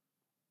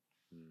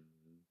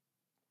 Mm-hmm.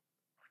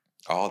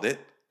 All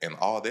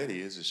that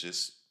is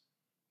just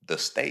the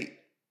state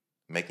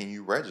making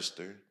you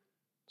register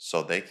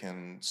so they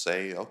can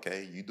say,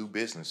 okay, you do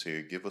business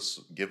here. Give us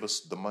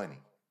the money.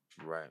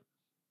 Right.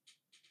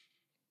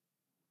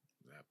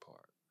 That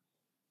part.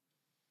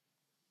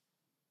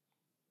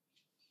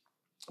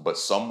 But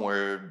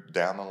somewhere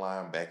down the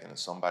line, back in,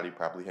 somebody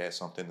probably had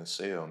something to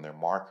sell, and their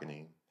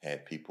marketing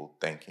had people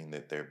thinking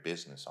that they're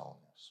business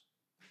owners.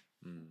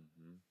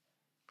 Mm-hmm.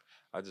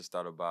 I just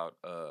thought about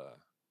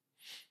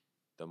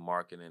the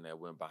marketing that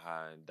went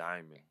behind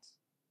diamonds.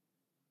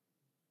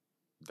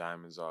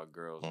 Diamonds are a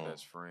girl's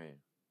best friend,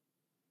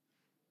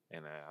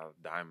 and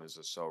diamonds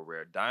are so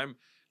rare.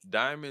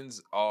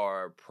 Diamonds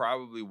are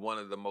probably one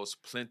of the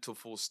most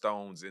plentiful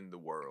stones in the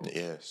world.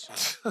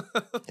 Yes.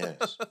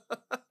 Yes.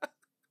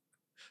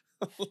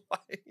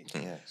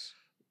 Yes.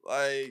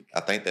 Like,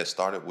 I think that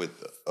started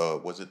with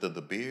was it the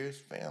De Beers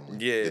family?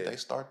 Yeah. Did they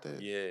start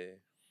that? Yeah.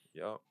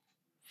 Yup.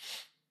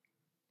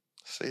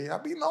 See, I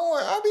be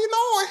knowing.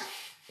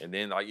 And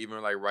then like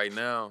even like right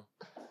now,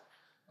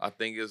 I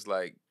think it's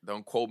like,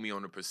 don't quote me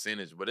on the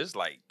percentage, but it's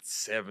like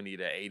 70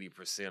 to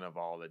 80% of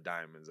all the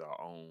diamonds are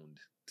owned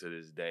to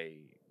this day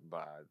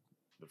by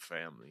the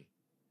family.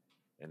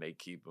 And they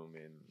keep them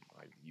in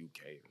like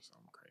UK or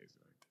something crazy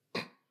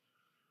like that.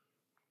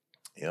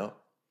 Yep.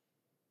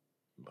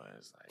 But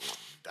it's like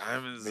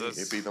diamonds.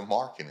 It be the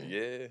marketing.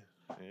 Yeah.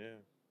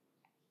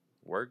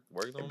 Work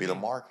on It be the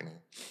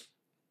marketing.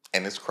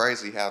 And it's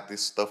crazy how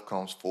this stuff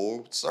comes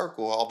full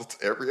circle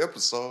every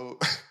episode.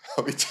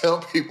 I'll be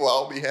telling people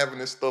I'll be having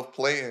this stuff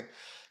playing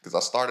because I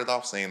started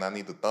off saying I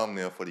need the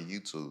thumbnail for the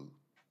YouTube.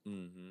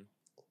 Mm-hmm.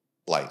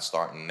 Like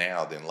starting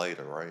now than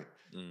later, right?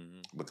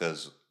 Mm-hmm.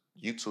 Because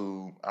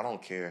YouTube, I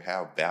don't care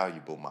how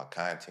valuable my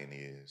content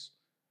is.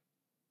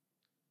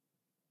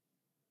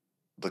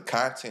 The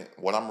content,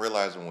 what I'm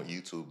realizing with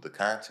YouTube, the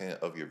content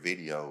of your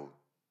video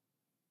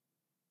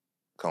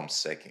comes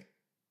second.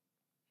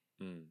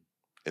 Mm.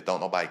 If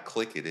don't nobody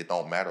click it, it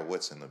don't matter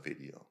what's in the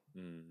video.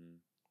 Mm-hmm.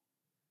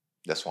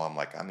 That's why I'm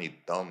like, I need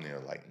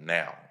thumbnail like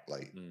now.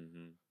 Like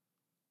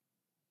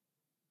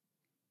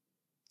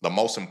the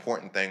most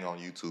important thing on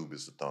YouTube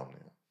is the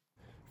thumbnail.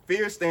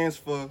 Fear stands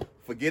for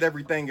forget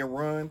everything and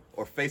run,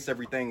 or face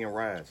everything and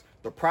rise.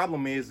 The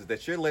problem is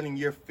that you're letting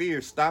your fear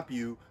stop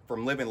you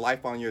from living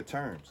life on your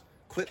terms.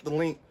 Click the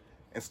link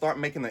and start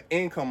making an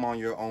income on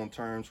your own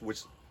terms,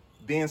 which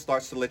then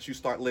starts to let you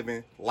start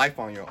living life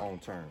on your own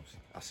terms.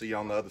 I'll see you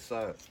on the other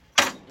side.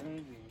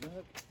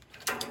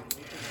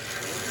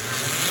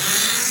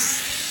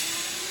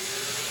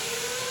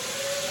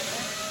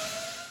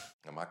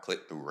 And my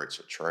click-through rates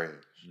are trash.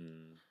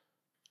 Mm.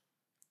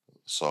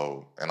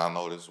 So, and I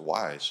know this is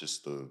why. It's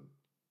just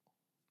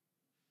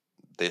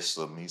this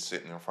of me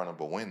sitting in front of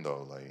a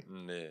window. Like,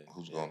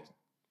 who's going to...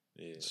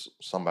 Yeah.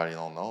 Somebody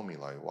don't know me.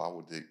 Like, why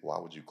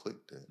would you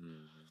click that?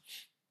 Mm-hmm.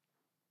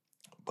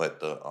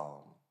 But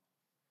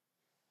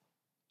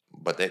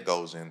but that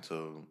goes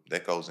into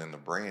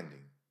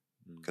branding,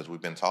 because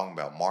we've been talking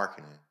about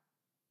marketing,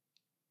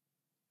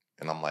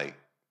 and I'm like,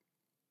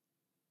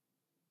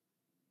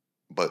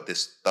 but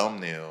this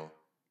thumbnail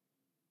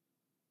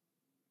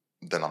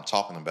that I'm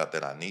talking about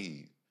that I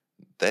need,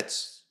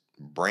 that's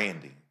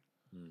branding.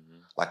 Mm-hmm.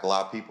 Like a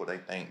lot of people, they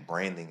think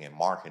branding and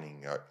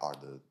marketing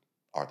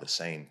are the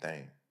same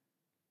thing.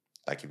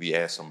 Like if you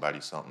ask somebody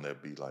something,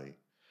 that'd be like,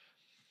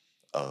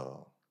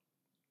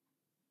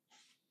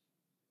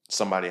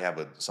 somebody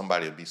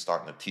will be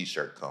starting a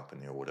t-shirt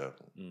company or whatever,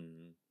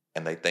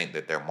 and they think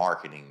that they're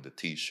marketing the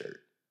t-shirt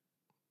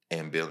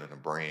and building a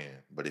brand.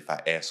 But if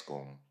I ask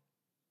them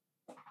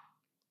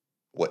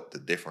what the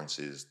difference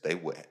is, they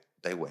would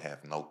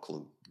have no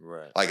clue.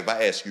 Right. Like if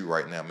I ask you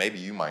right now, maybe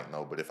you might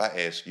know, but if I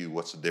ask you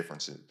what's the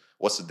difference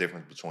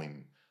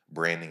between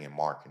branding and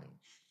marketing?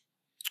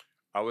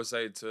 I would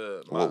say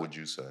what would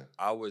you say?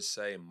 I would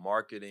say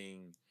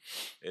marketing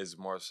is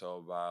more so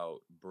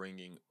about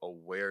bringing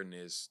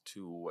awareness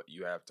to what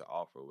you have to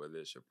offer, whether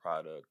it's your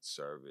product,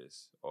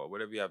 service, or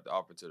whatever you have to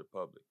offer to the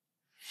public.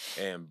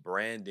 And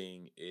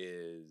branding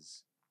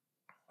is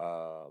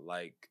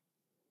like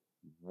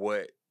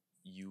what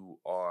you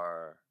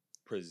are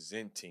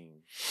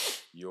presenting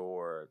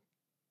your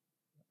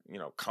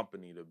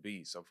company to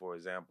be. So for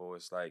example,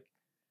 it's like,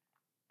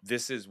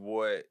 this is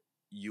what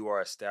you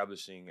are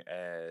establishing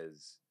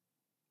as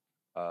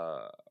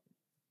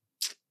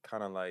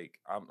kind of like,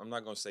 I'm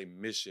not gonna say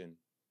mission,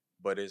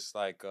 but it's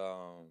like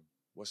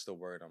what's the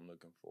word I'm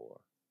looking for?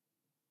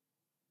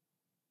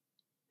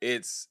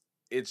 It's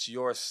it's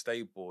your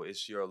staple,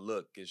 it's your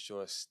look, it's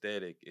your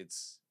aesthetic,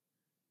 it's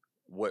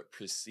what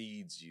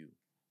precedes you.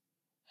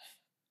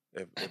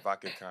 If I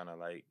could kind of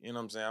like, you know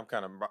what I'm saying? I'm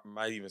kind of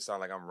might even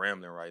sound like I'm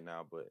rambling right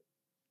now, but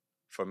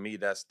for me,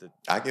 that's the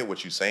I get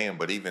what you're saying,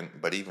 but even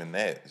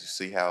that, you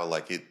see how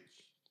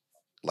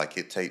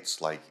it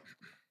takes like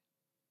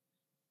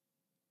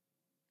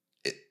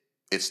it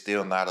it's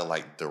still not a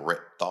like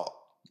direct thought.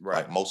 right.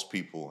 Like most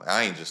people,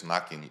 I ain't just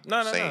knocking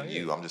No, saying yeah,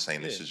 you. I'm just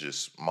saying this yeah. is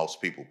just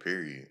most people.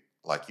 Period.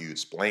 Like you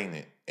explain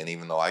it, and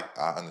even though I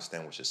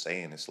understand what you're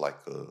saying, it's like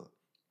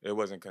It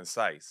wasn't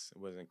concise.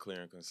 It wasn't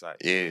clear and concise.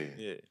 yeah.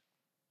 Yeah.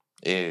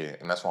 Yeah,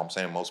 and that's what I'm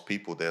saying. Most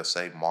people they'll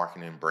say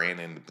marketing,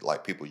 branding,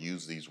 like people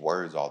use these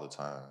words all the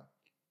time,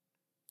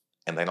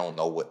 and they don't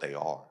know what they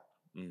are,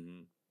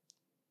 Mm-hmm.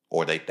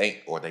 or they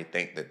think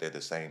that they're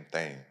the same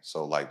thing.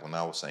 So, like when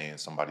I was saying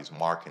somebody's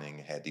marketing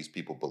had these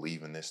people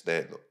believing this,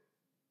 that,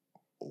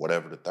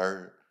 whatever the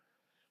third.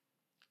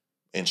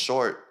 In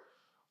short,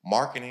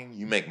 marketing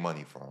you make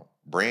money from.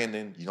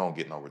 Branding you don't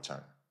get no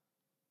return,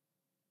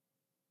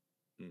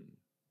 Mm-hmm.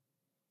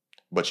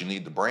 but you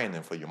need the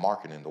branding for your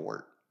marketing to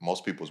work.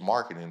 Most people's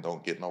marketing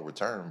don't get no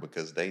return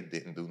because they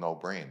didn't do no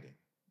branding.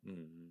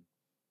 Mm-hmm.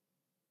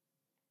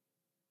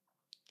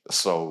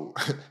 So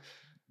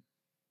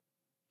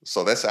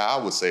so that's how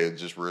I would say it,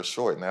 just real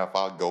short. Now, if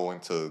I go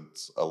into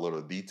a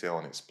little detail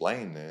and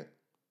explain that,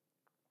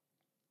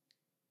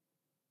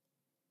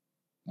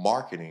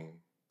 marketing,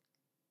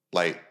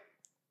 like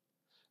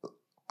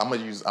I'm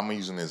gonna use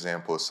an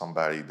example of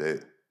somebody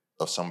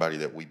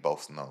that we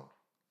both know.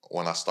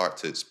 When I start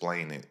to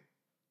explain it,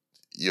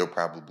 you'll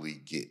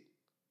probably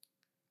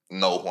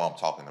know who I'm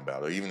talking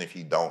about, or even if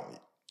you don't,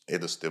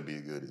 it'll still be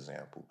a good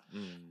example.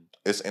 Mm-hmm.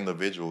 This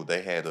individual,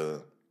 they had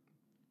a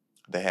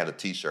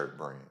t-shirt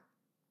brand.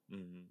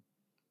 Mm-hmm.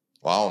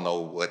 Well, I don't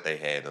know what they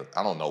had.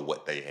 I don't know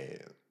what they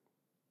had.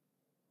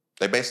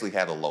 They basically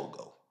had a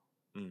logo.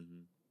 Mm-hmm.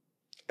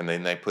 And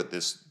then they put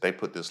this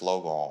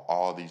logo on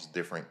all these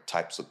different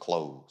types of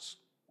clothes.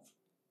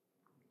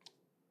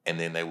 And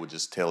then they would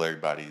just tell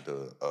everybody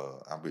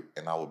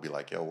I would be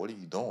like, yo, what are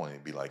you doing?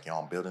 It'd be like, yo,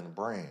 I'm building a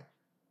brand.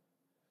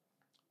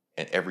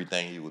 And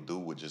everything he would do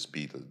would just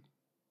be to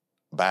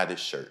buy this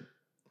shirt,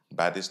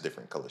 buy this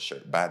different color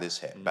shirt, buy this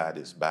hat, buy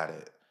this, buy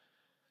that.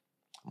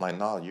 I'm like,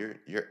 no,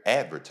 you're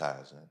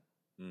advertising.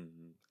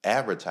 Mm-hmm.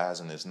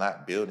 Advertising is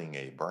not building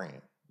a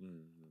brand.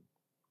 Mm-hmm.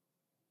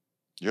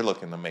 You're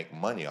looking to make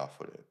money off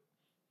of it.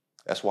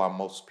 That's why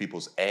most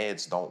people's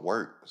ads don't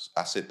work.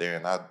 I sit there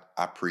and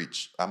I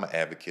preach. I'm an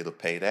advocate of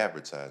paid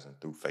advertising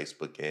through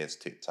Facebook ads,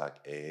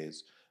 TikTok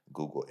ads,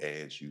 Google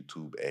ads,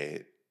 YouTube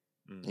ad.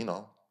 Mm-hmm. You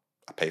know,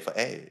 I pay for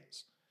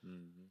ads.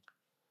 Mm-hmm.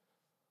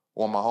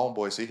 Well, my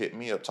homeboys, he hit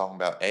me up talking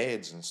about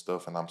ads and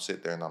stuff, and I'm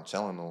sitting there and I'm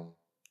telling them,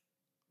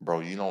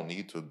 bro, you don't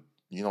need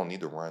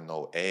to run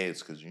no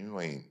ads because you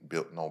ain't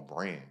built no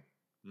brand.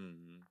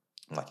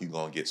 Mm-hmm. Like you're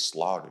gonna get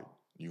slaughtered.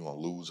 You're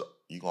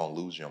gonna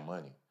lose your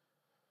money.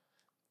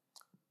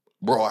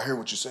 Bro, I hear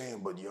what you're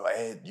saying, but your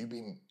ad, you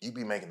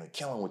be making a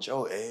killing with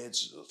your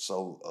ads.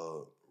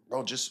 So,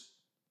 bro, just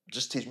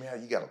teach me how.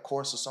 You got a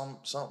course or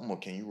something, or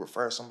can you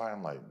refer somebody?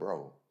 I'm like,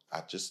 bro,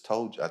 I just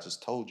told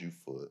you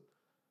for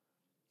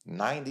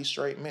 90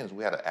 straight minutes.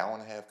 We had an hour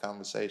and a half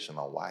conversation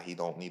on why he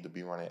don't need to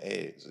be running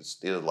ads. It's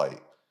still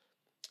like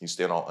he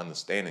still don't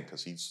understand it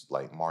because he's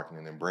like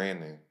marketing and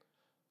branding.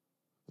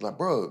 Like,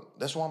 bro,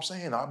 that's what I'm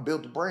saying. I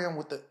built the brand.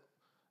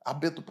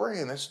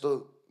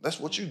 That's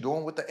what you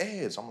doing with the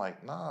ads. I'm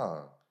like,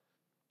 nah.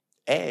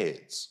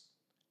 Ads.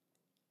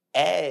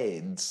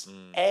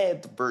 Mm-hmm.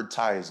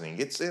 Advertising.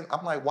 It's in.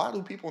 I'm like, why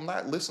do people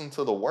not listen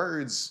to the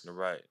words?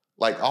 Right.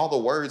 Like all the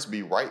words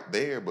be right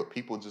there, but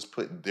people just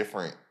put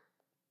different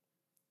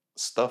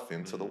stuff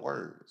into the Mm-hmm.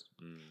 words.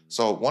 Mm-hmm.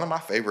 So one of my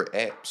favorite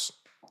apps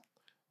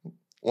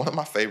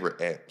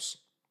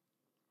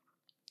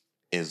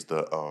is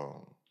the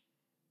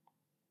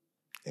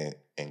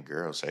and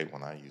girls hate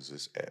when I use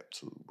this app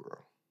too, bro.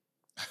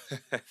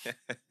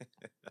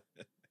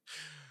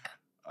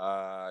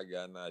 I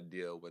got an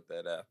idea what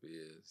that app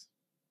is.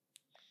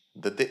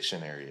 The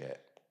dictionary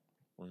app.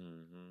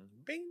 Mm-hmm.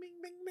 Bing, bing,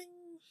 bing, bing.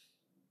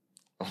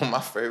 One of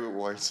my favorite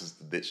words is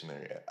the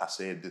dictionary app. I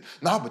said,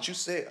 no, but you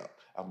said,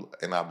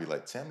 and I'll be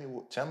like, tell me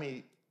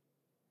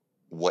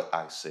what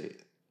I said.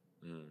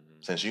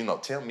 Mm-hmm. Since you know,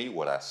 tell me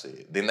what I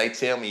said. Then they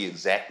tell me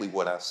exactly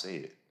what I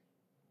said.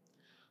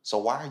 So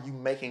why are you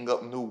making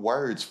up new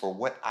words for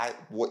what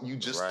you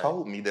just Right.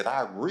 told me that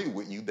I agree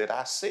with you that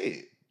I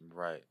said?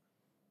 Right.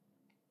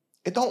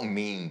 It don't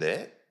mean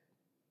that.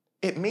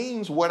 It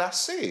means what I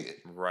said.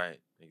 Right.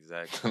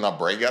 Exactly. And I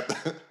break out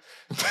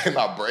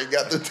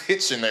the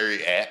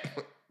dictionary app.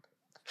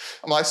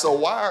 I'm like, so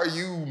why are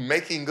you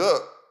making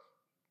up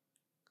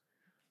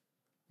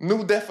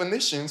new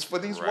definitions for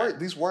these Right. words?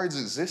 These words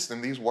exist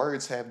and these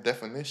words have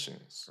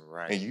definitions.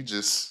 Right. And you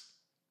just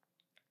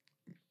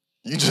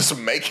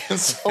making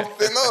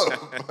something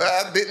up.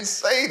 I didn't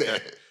say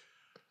that.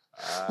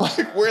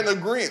 Like we're in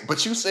agreement.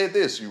 But you said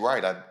this. You're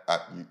right.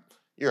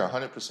 You're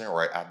 100%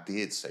 right. I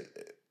did say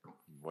that.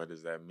 What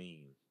does that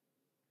mean?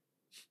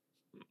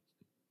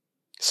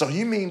 So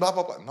you mean blah,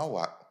 blah, blah. No,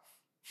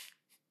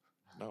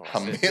 No, I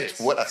said meant this.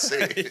 what I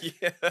said.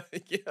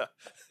 Yeah.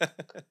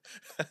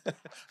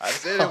 I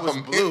said I it was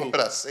meant blue. what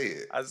I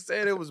said. I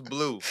said it was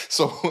blue.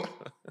 So,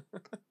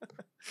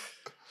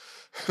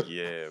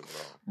 Yeah, bro.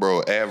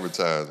 bro,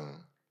 advertising.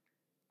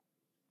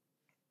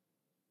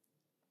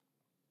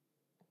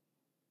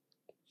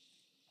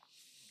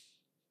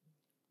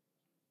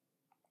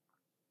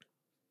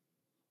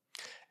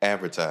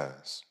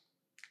 Advertise.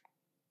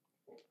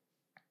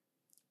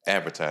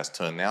 Advertise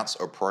to announce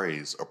or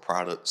praise a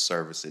product,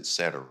 service,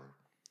 etc.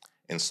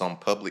 in some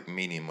public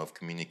medium of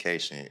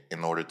communication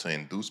in order to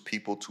induce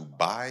people to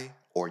buy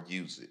or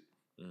use it.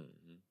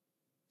 Mm-hmm.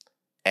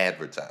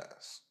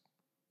 Advertise.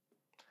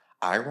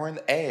 I run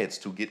ads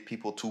to get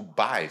people to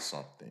buy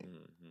something.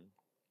 Mm-hmm.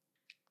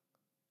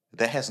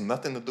 That has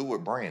nothing to do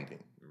with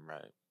branding.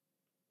 Right.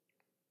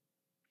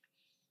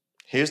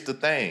 Here's the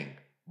thing,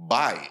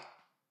 buy it.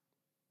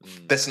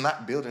 Mm-hmm. That's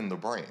not building the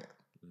brand.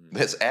 Mm-hmm.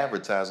 That's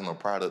advertising a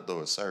product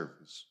or a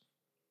service.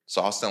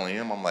 So I was telling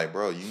him, I'm like,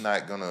 bro,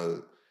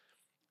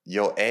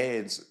 your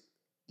ads,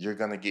 you're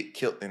gonna get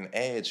killed in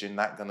ads. You're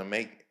not gonna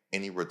make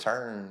any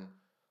return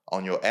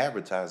on your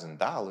advertising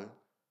dollar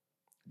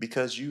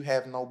because you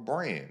have no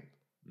brand.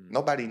 Mm-hmm.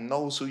 Nobody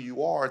knows who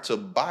you are to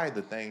buy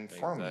the thing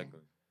from you.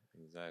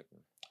 Exactly.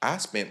 I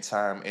spent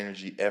time,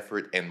 energy,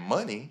 effort, and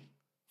money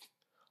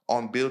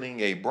on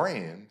building a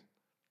brand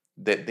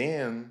that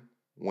then,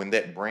 when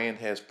that brand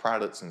has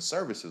products and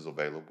services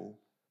available,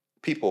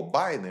 people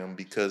buy them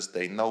because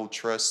they know,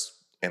 trust,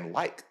 and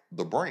like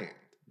the brand.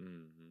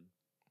 Mm-hmm.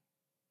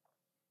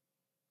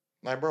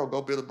 Like, bro,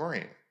 go build a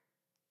brand.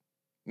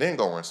 Then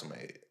go run some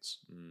ads.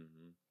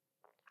 Mm-hmm.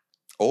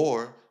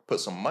 Or put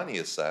some money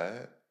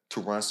aside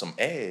to run some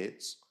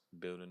ads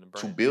Building the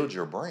to brand. build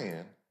your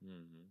brand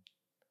Mm-hmm.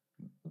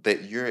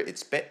 that you're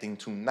expecting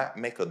to not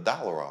make a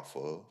dollar off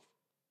of.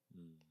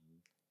 Mm-hmm.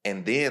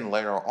 And then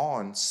later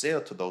on,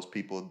 sell to those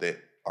people that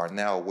are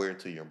now aware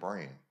to your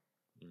brand.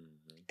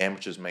 Mm-hmm.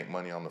 Amateurs make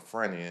money on the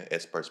front end,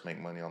 experts make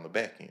money on the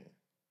back end.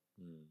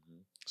 Mm-hmm.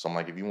 So I'm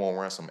like, if you want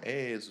to run some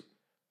ads,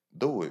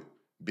 do it.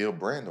 Build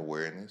brand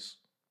awareness.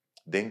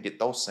 Then get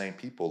those same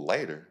people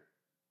later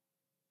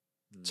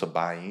to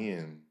buy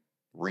in,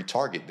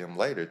 retarget them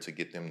later to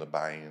get them to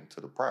buy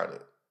into the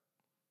product.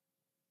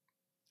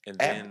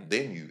 And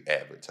then you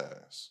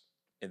advertise.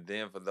 And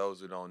then for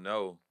those who don't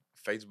know,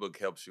 Facebook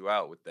helps you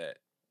out with that.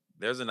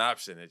 There's an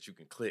option that you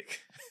can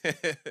click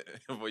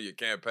for your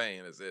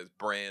campaign that says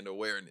brand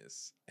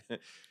awareness.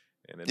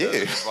 And it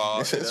doesn't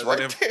involve it's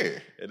right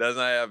there. It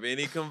doesn't have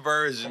any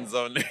conversions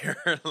on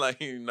there,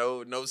 like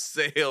no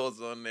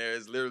sales on there.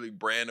 It's literally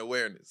brand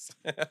awareness.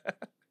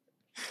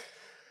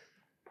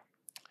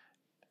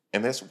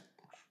 And that's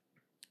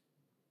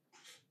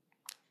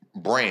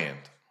brand.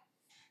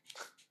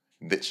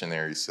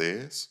 Dictionary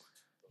says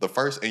the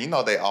first, and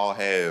they all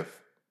have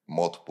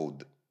multiple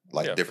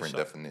different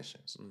sure.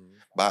 definitions.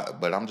 Mm-hmm.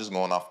 But I'm just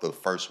going off the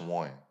first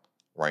one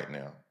right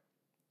now.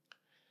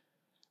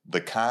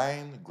 The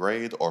kind,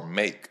 grade, or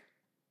make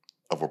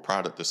of a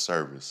product or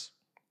service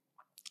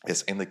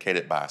is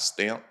indicated by a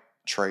stamp,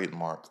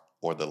 trademark,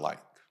 or the like.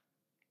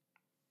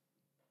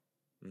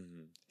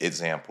 Mm-hmm.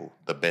 Example,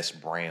 the best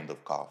brand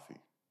of coffee.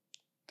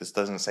 This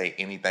doesn't say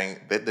anything.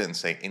 That doesn't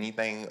say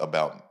anything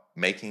about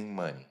making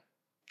money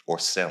or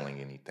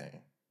selling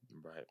anything.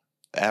 Right.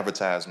 The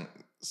advertisement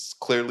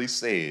clearly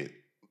said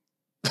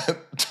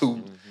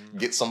to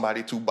get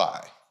somebody to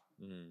buy.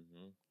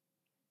 Mm-hmm.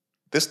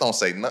 This don't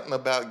say nothing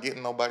about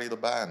getting nobody to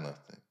buy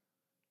nothing.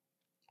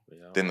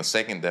 Yeah. Then the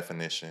second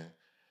definition,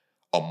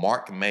 a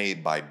mark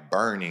made by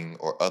burning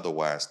or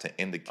otherwise to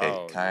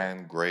indicate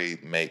kind,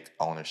 grade, make,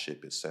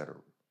 ownership, etc.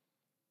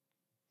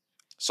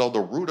 So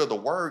the root of the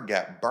word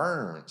got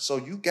burned. So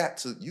you got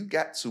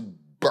to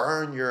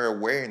burn your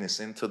awareness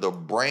into the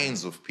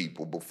brains of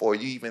people before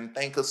you even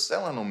think of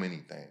selling them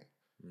anything.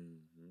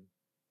 Mm-hmm.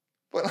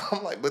 But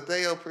I'm like, but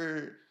they up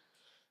here,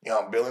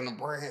 I'm building a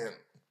brand.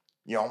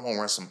 I want to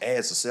run some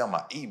ads to sell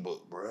my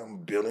ebook, bro.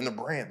 I'm building a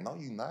brand. No,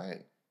 you not.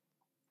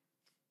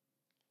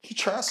 You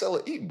trying to sell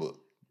an ebook.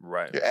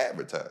 Right. You're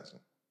advertising.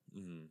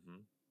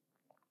 Mm-hmm.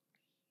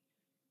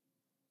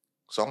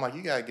 So I'm like,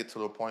 you gotta get to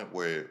the point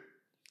where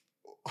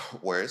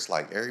it's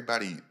like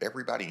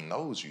everybody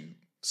knows you.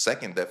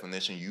 Second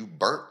definition, you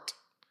burnt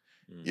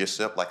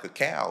yourself like a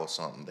cow or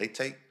something. They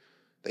take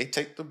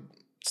the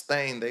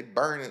stain, they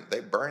burn it, they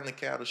burn the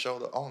cow to show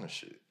the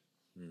ownership.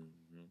 Mm-hmm.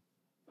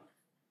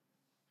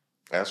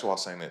 That's why I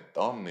was saying that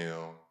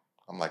thumbnail,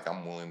 I'm like,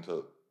 I'm willing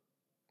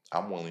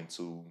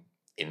to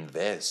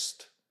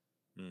invest.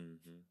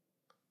 Mm-hmm.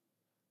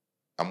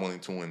 I'm willing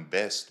to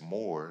invest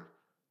more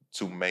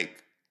to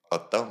make a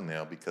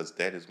thumbnail because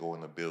that is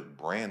going to build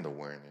brand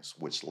awareness,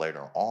 which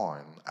later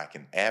on I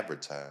can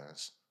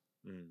advertise.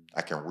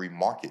 I can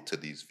remarket to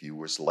these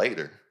viewers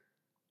later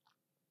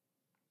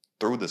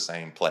through the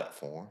same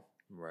platform.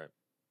 Right.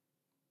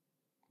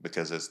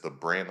 Because as the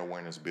brand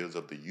awareness builds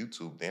up the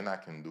YouTube, then I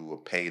can do a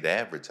paid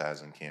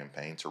advertising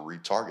campaign to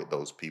retarget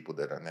those people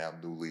that are now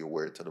newly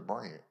aware to the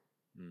brand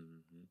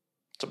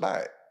to buy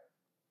it.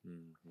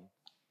 Mm-hmm.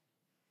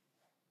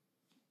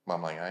 But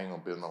I'm like, I ain't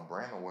gonna build no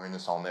brand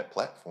awareness on that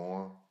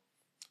platform.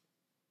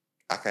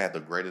 I could have the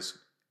greatest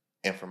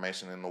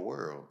information in the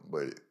world,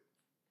 but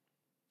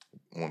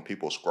when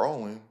people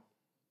scrolling,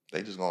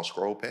 they just gonna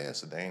scroll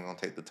past it. They ain't gonna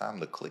take the time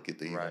to click it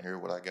to even Right. hear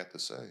what I got to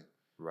say.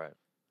 Right.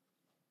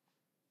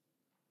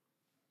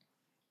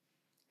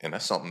 And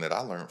that's something that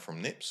I learned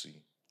from Nipsey.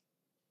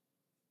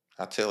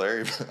 I tell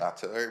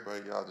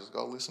everybody, y'all just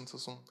go listen to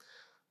some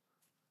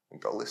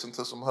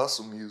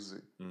hustle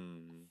music.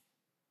 Mm.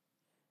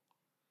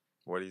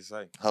 What do you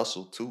say?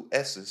 Hustle, 2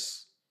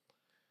 S's.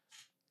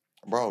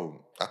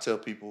 Bro, I tell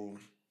people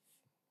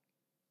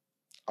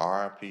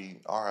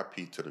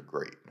RIP to the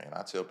great, man.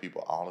 I tell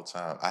people all the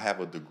time, I have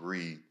a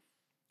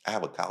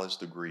college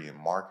degree in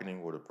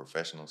marketing with a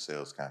professional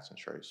sales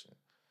concentration.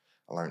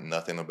 I learned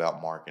nothing about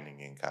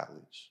marketing in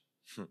college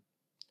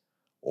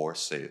or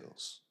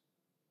sales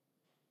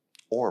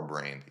or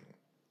branding.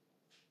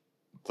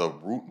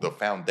 The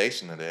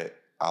foundation of that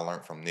I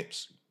learned from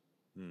Nipsey.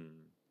 Mm.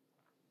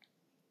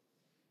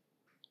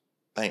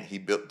 I think he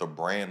built the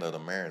brand of the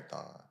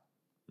marathon.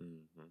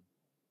 Mm-hmm.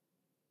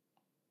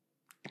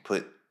 He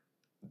put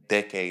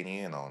decade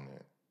in on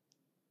it.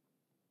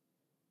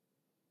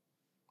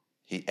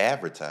 He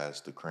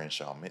advertised the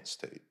Crenshaw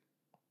mixtape.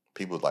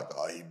 People was like,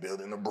 oh, he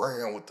building a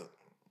brand with the...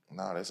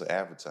 No, that's an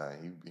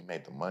advertising. He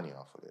made the money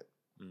off of that.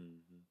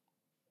 Mm-hmm.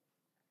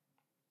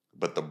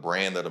 But the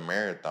brand of the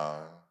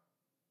marathon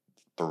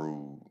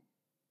through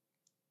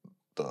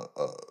the...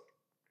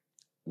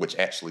 which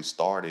actually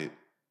started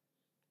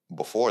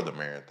before the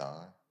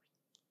marathon.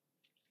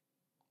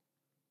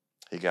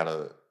 He got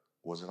a...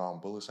 Was it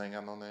on Bullets Ain't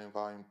Got No Name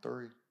Volume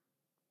 3?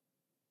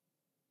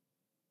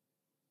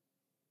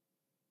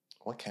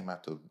 What came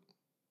after...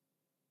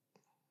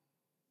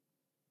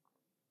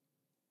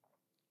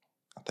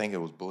 I think it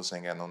was Bullets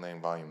Ain't Got No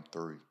Name Volume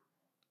 3.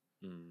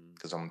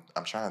 Because I'm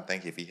trying to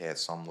think if he had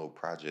some little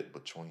project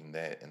between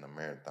that and the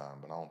marathon,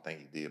 but I don't think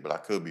he did. But I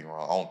could be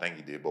wrong. I don't think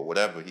he did. But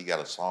whatever, he got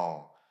a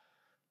song.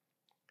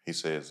 He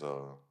says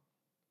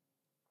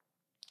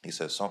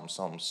something,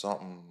 something,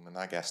 something, and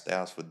I got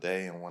styles for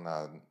day, and when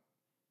I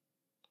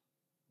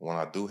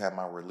do have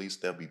my release,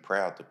 they'll be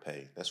proud to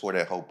pay. That's where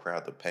that whole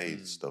proud to pay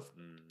stuff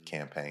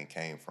campaign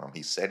came from.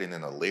 He said it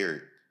in a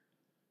lyric.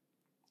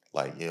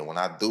 Like, yeah, when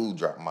I do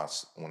drop my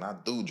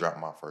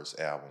first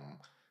album,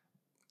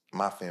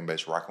 my fan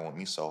base rocking with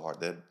me so hard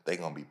that they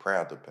gonna be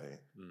proud to pay.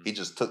 He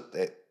just took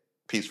that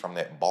piece from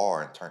that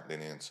bar and turned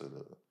it into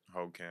the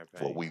whole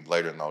campaign. what we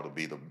later know to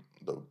be the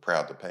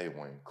proud to pay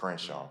when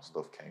Crenshaw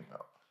stuff came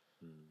out.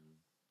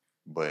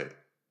 But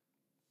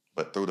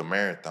through the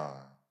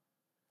marathon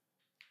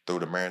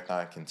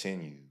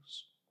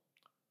continues.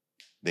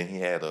 Then he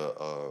had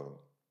another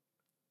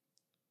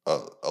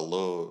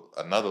little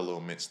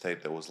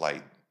mixtape that was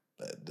like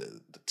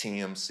the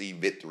TMC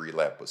Victory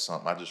Lap or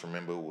something. I just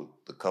remember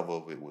the cover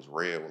of it was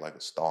red with like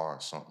a star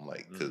or something,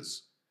 like,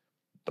 because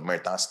the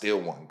marathon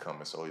still wasn't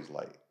coming. So he's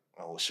like,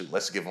 oh shoot,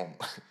 let's give him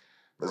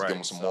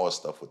some more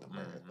stuff with the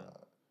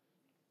marathon.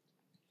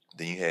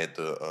 Then you had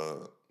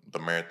the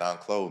marathon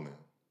clothing,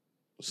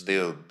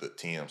 still the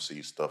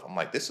TMC stuff. I'm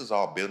like, this is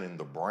all building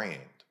the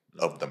brand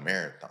of the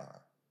marathon.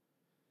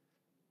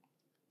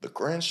 The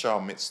Crenshaw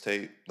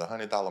mixtape, the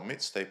 $100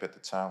 mixtape at the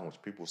time,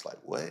 which people was like,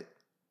 what?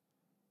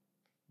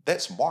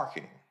 That's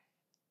marketing.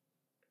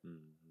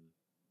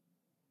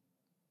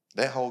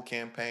 That whole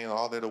campaign,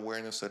 all that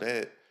awareness of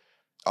that,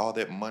 all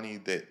that money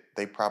that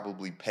they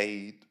probably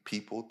paid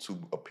people to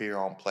appear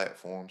on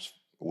platforms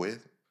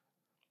with,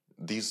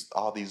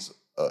 all these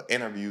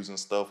interviews and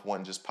stuff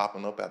wasn't just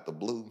popping up out the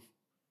blue.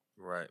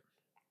 Right.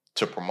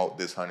 To promote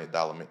this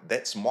 $100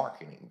 that's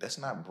marketing. That's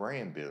not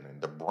brand building.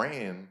 The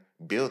brand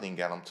building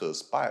got them to a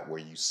spot where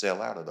you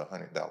sell out of the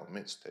 $100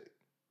 mixtape.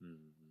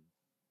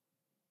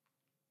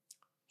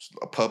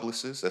 A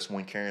publicist, that's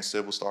when Karen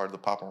Civil started to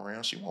pop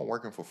around. She wasn't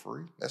working for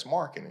free. That's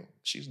marketing.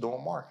 She's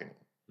doing marketing.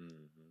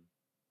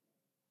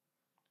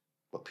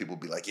 But people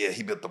be like, yeah,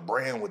 he built the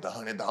brand with the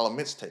 $100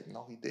 mixtape.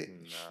 No, he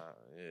didn't. Nah,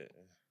 yeah.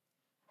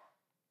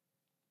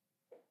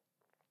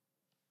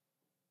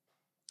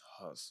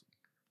 Hustle.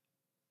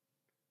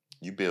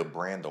 You build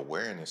brand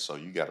awareness, so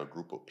you got a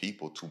group of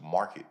people to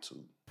market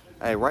to.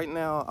 Hey, right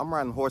now, I'm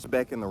riding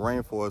horseback in the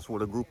rainforest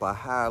with a group of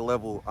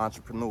high-level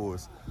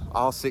entrepreneurs,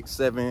 all 6,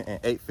 7,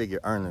 and 8-figure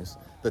earners.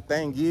 The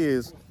thing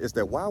is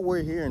that while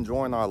we're here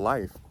enjoying our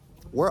life,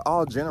 we're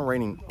all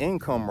generating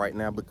income right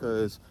now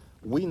because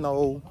we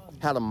know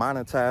how to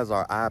monetize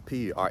our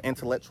IP, our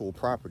intellectual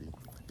property.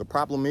 The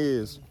problem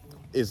is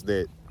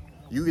that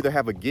you either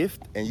have a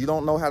gift and you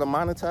don't know how to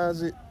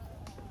monetize it,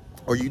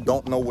 or you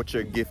don't know what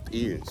your gift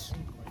is.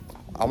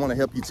 I want to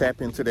help you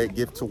tap into that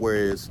gift to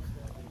where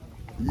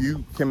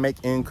you can make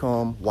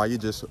income while you're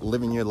just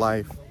living your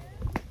life,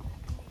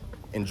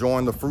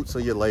 enjoying the fruits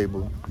of your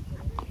labor,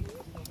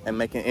 and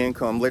making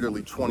income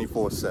literally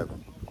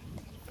 24/7.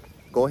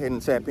 Go ahead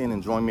and tap in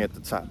and join me at the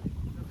top.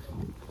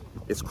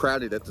 It's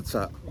crowded at the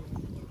top.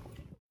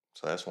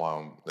 So that's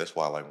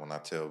why like when I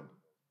tell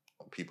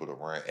people to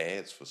run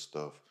ads for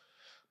stuff,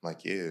 I'm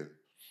like, yeah,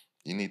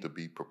 you need to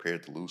be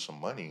prepared to lose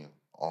some money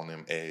on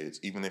them ads.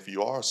 Even if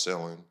you are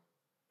selling,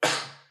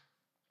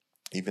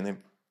 even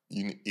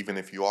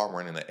if you are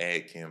running an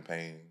ad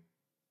campaign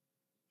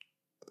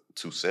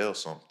to sell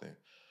something,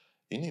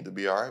 you need to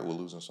be all right with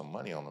losing some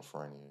money on the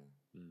front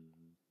end.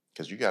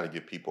 Because you got to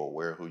get people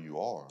aware of who you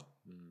are.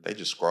 They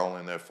just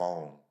scrolling their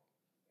phone.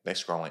 They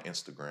scrolling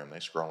Instagram. They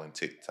scrolling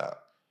TikTok.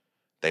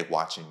 They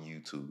watching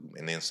YouTube.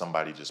 And then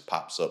somebody just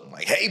pops up and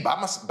like, hey, buy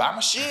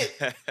my shit.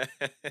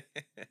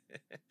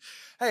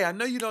 Hey, I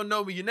know you don't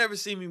know me. You never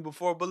seen me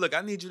before. But look,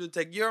 I need you to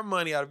take your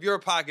money out of your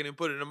pocket and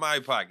put it in my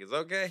pockets,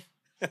 okay?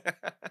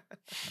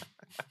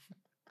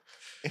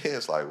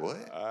 It's like, what?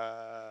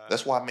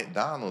 That's why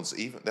McDonald's,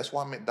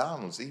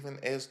 even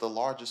as the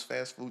largest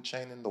fast food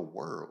chain in the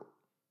world,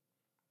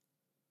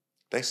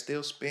 they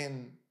still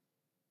spend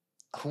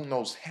who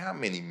knows how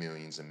many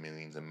millions and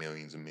millions and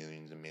millions and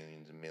millions and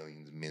millions and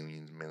millions and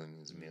millions and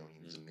millions and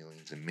millions and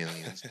millions and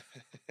millions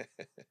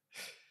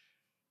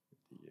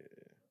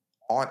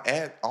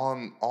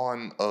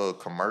on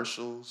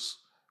commercials,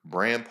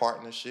 brand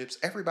partnerships.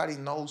 Everybody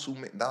knows who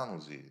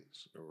McDonald's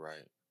is.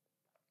 Right.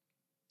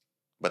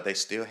 But they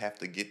still have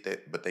to get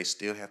that, but they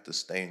still have to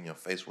stay in your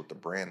face with the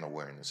brand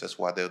awareness. That's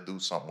why they'll do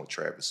something with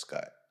Travis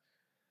Scott.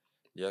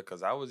 Yeah,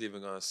 because I was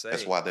even going to say.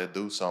 That's why they'll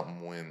do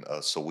something when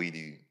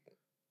Saweetie,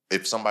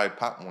 if somebody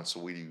popped when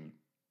Saweetie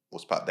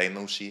was popped, they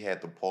knew she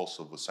had the pulse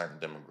of a certain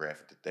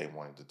demographic that they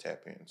wanted to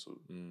tap into.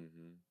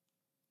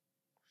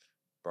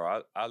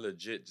 Bro, I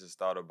legit just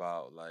thought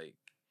about like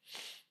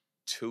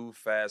 2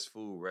 fast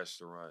food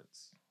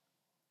restaurants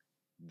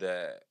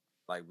that,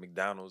 like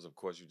McDonald's, of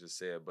course you just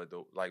said, but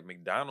like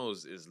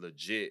McDonald's is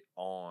legit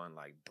on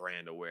like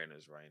brand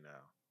awareness right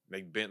now.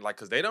 They've been like,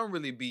 cause they don't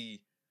really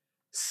be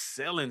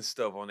selling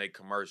stuff on their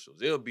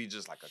commercials. It'll be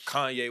just like a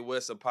Kanye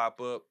West will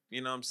pop up,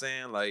 you know what I'm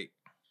saying? Like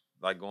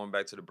going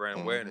back to the brand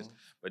awareness.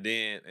 But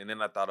then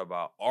I thought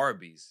about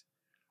Arby's.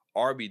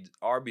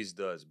 Arby's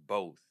does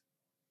both.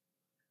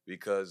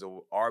 Because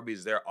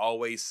Arby's, they're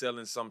always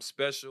selling something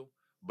special,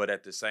 but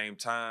at the same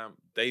time,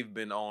 they've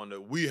been on the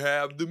we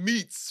have the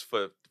meats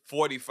for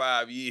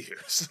 45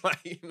 years. Like,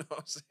 you know what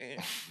I'm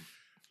saying?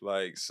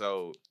 Like,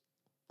 so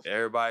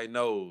everybody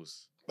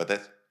knows. But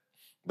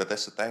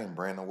that's the thing,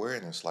 brand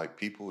awareness. Like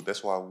people,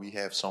 that's why we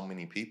have so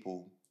many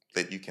people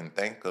that you can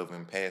think of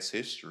in past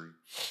history.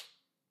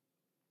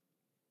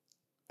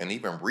 And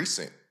even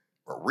recent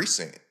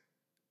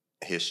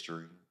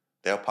history,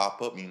 they'll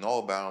pop up, you know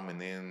about them,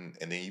 and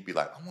then you be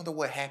like, I wonder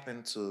what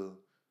happened to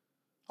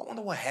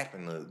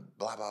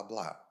blah blah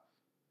blah.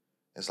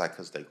 It's like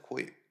because they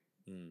quit.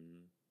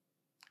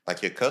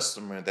 Like your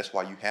customer, that's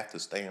why you have to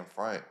stay in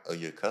front of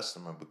your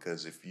customer,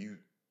 because if you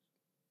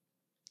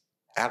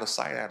out of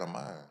sight, out of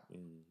mind.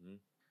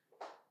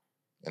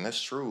 And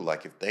that's true.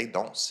 Like if they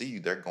don't see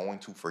you, they're going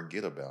to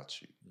forget about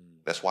you.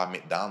 That's why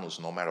McDonald's,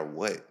 no matter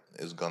what,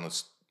 is gonna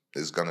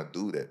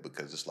do that,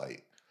 because it's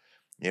like,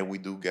 yeah, we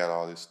do got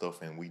all this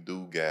stuff, and we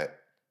do got,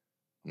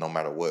 no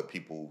matter what,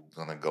 people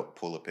gonna go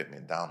pull up at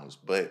McDonald's.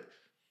 But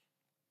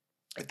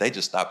if they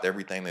just stopped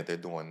everything that they're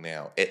doing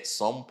now, at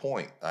some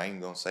point, I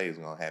ain't gonna say it's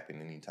gonna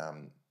happen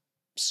anytime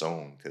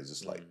soon, because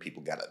it's like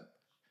people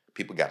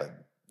gotta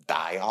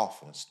die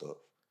off and stuff.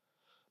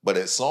 But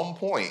at some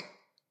point,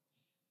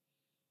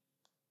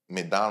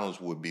 McDonald's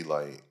would be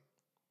like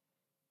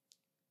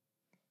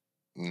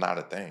not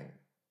a thing.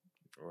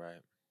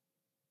 Right.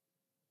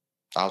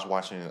 I was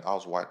watching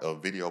a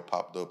video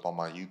popped up on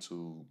my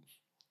YouTube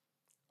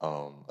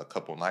a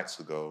couple nights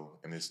ago,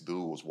 and this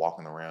dude was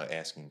walking around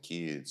asking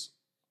kids.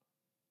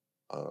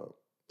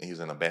 He's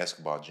in a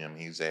basketball gym.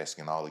 He's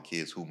asking all the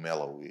kids who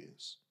Melo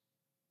is.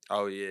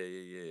 Oh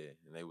yeah.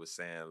 And they were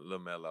saying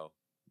LaMelo.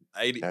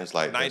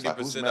 90%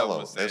 who's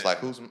Melo? It's like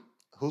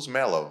who's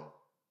Melo?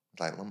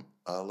 Like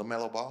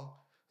LaMelo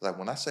Ball. Like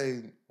when I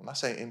say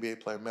NBA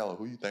player Melo,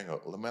 who you think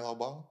of? LaMelo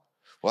Ball.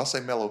 Well, I say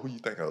Melo, who you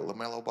think of?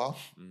 LaMelo Ball.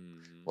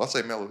 Well, I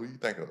say Melo, who you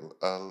think of?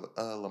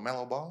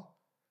 LaMelo Ball.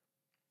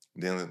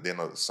 Then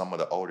some of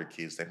the older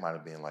kids, they might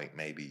have been like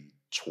maybe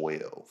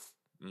 12.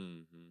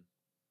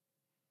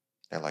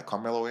 They're like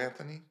Carmelo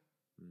Anthony.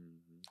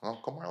 Oh,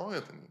 Carmelo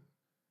Anthony.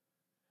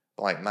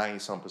 Like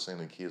 90-some% of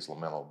the kids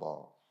LaMelo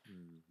Ball.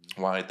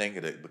 Why I think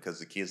of it? Because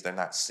the kids, they're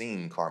not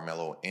seeing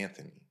Carmelo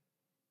Anthony.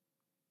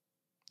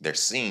 They're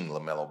seeing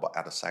LaMelo Ball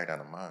out of sight,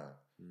 out of mind.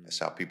 That's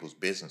how people's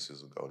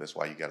businesses will go. That's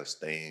why you got to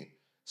stay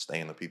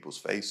in the people's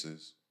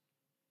faces,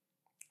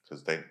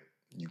 because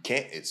you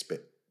can't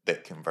expect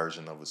that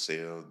conversion of a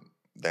sale.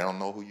 They don't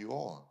know who you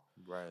are.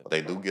 Right.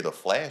 They do get a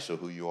flash of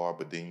who you are,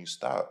 but then you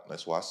stop.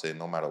 That's why I said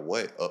no matter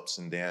what, ups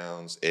and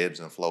downs, ebbs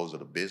and flows of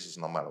the business,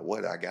 no matter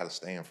what, I got to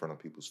stay in front of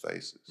people's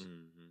faces.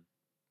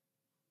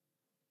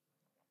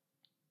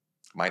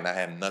 Might not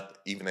have nothing,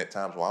 even at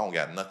times where I don't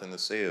got nothing to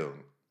sell.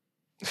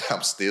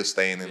 I'm still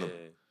staying in the...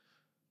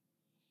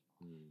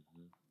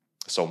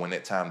 So when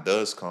that time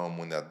does come,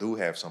 when I do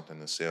have something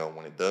to sell,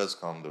 when it does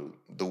come to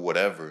do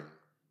whatever,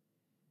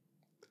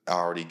 I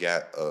already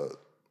got a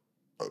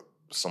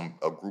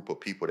group of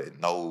people that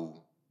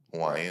know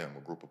who I am,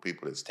 a group of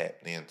people that's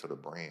tapped into the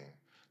brand,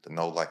 the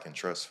know, like, and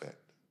trust factor.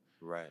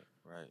 Right.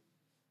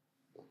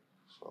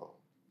 So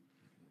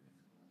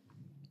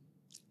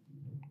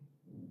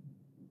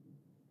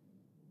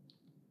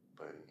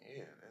But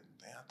yeah,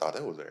 man, I thought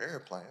that was an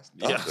airplane. That's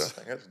Yes. thunder. I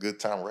think that's a good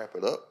time to wrap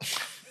it up.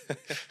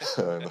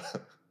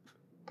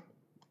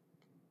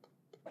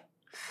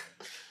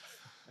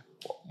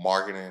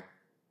 Marketing,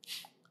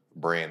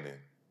 branding.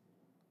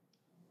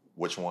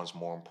 Which one's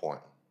more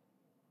important?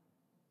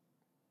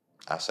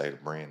 I say the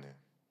branding,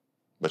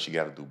 but you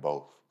got to do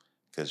both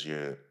because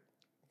your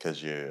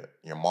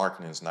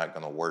marketing is not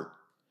going to work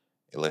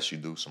unless you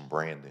do some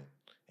branding,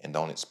 and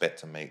don't expect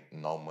to make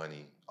no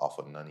money off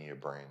of none of your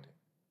branding.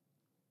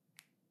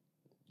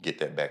 Get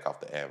that back off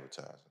the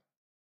advertising.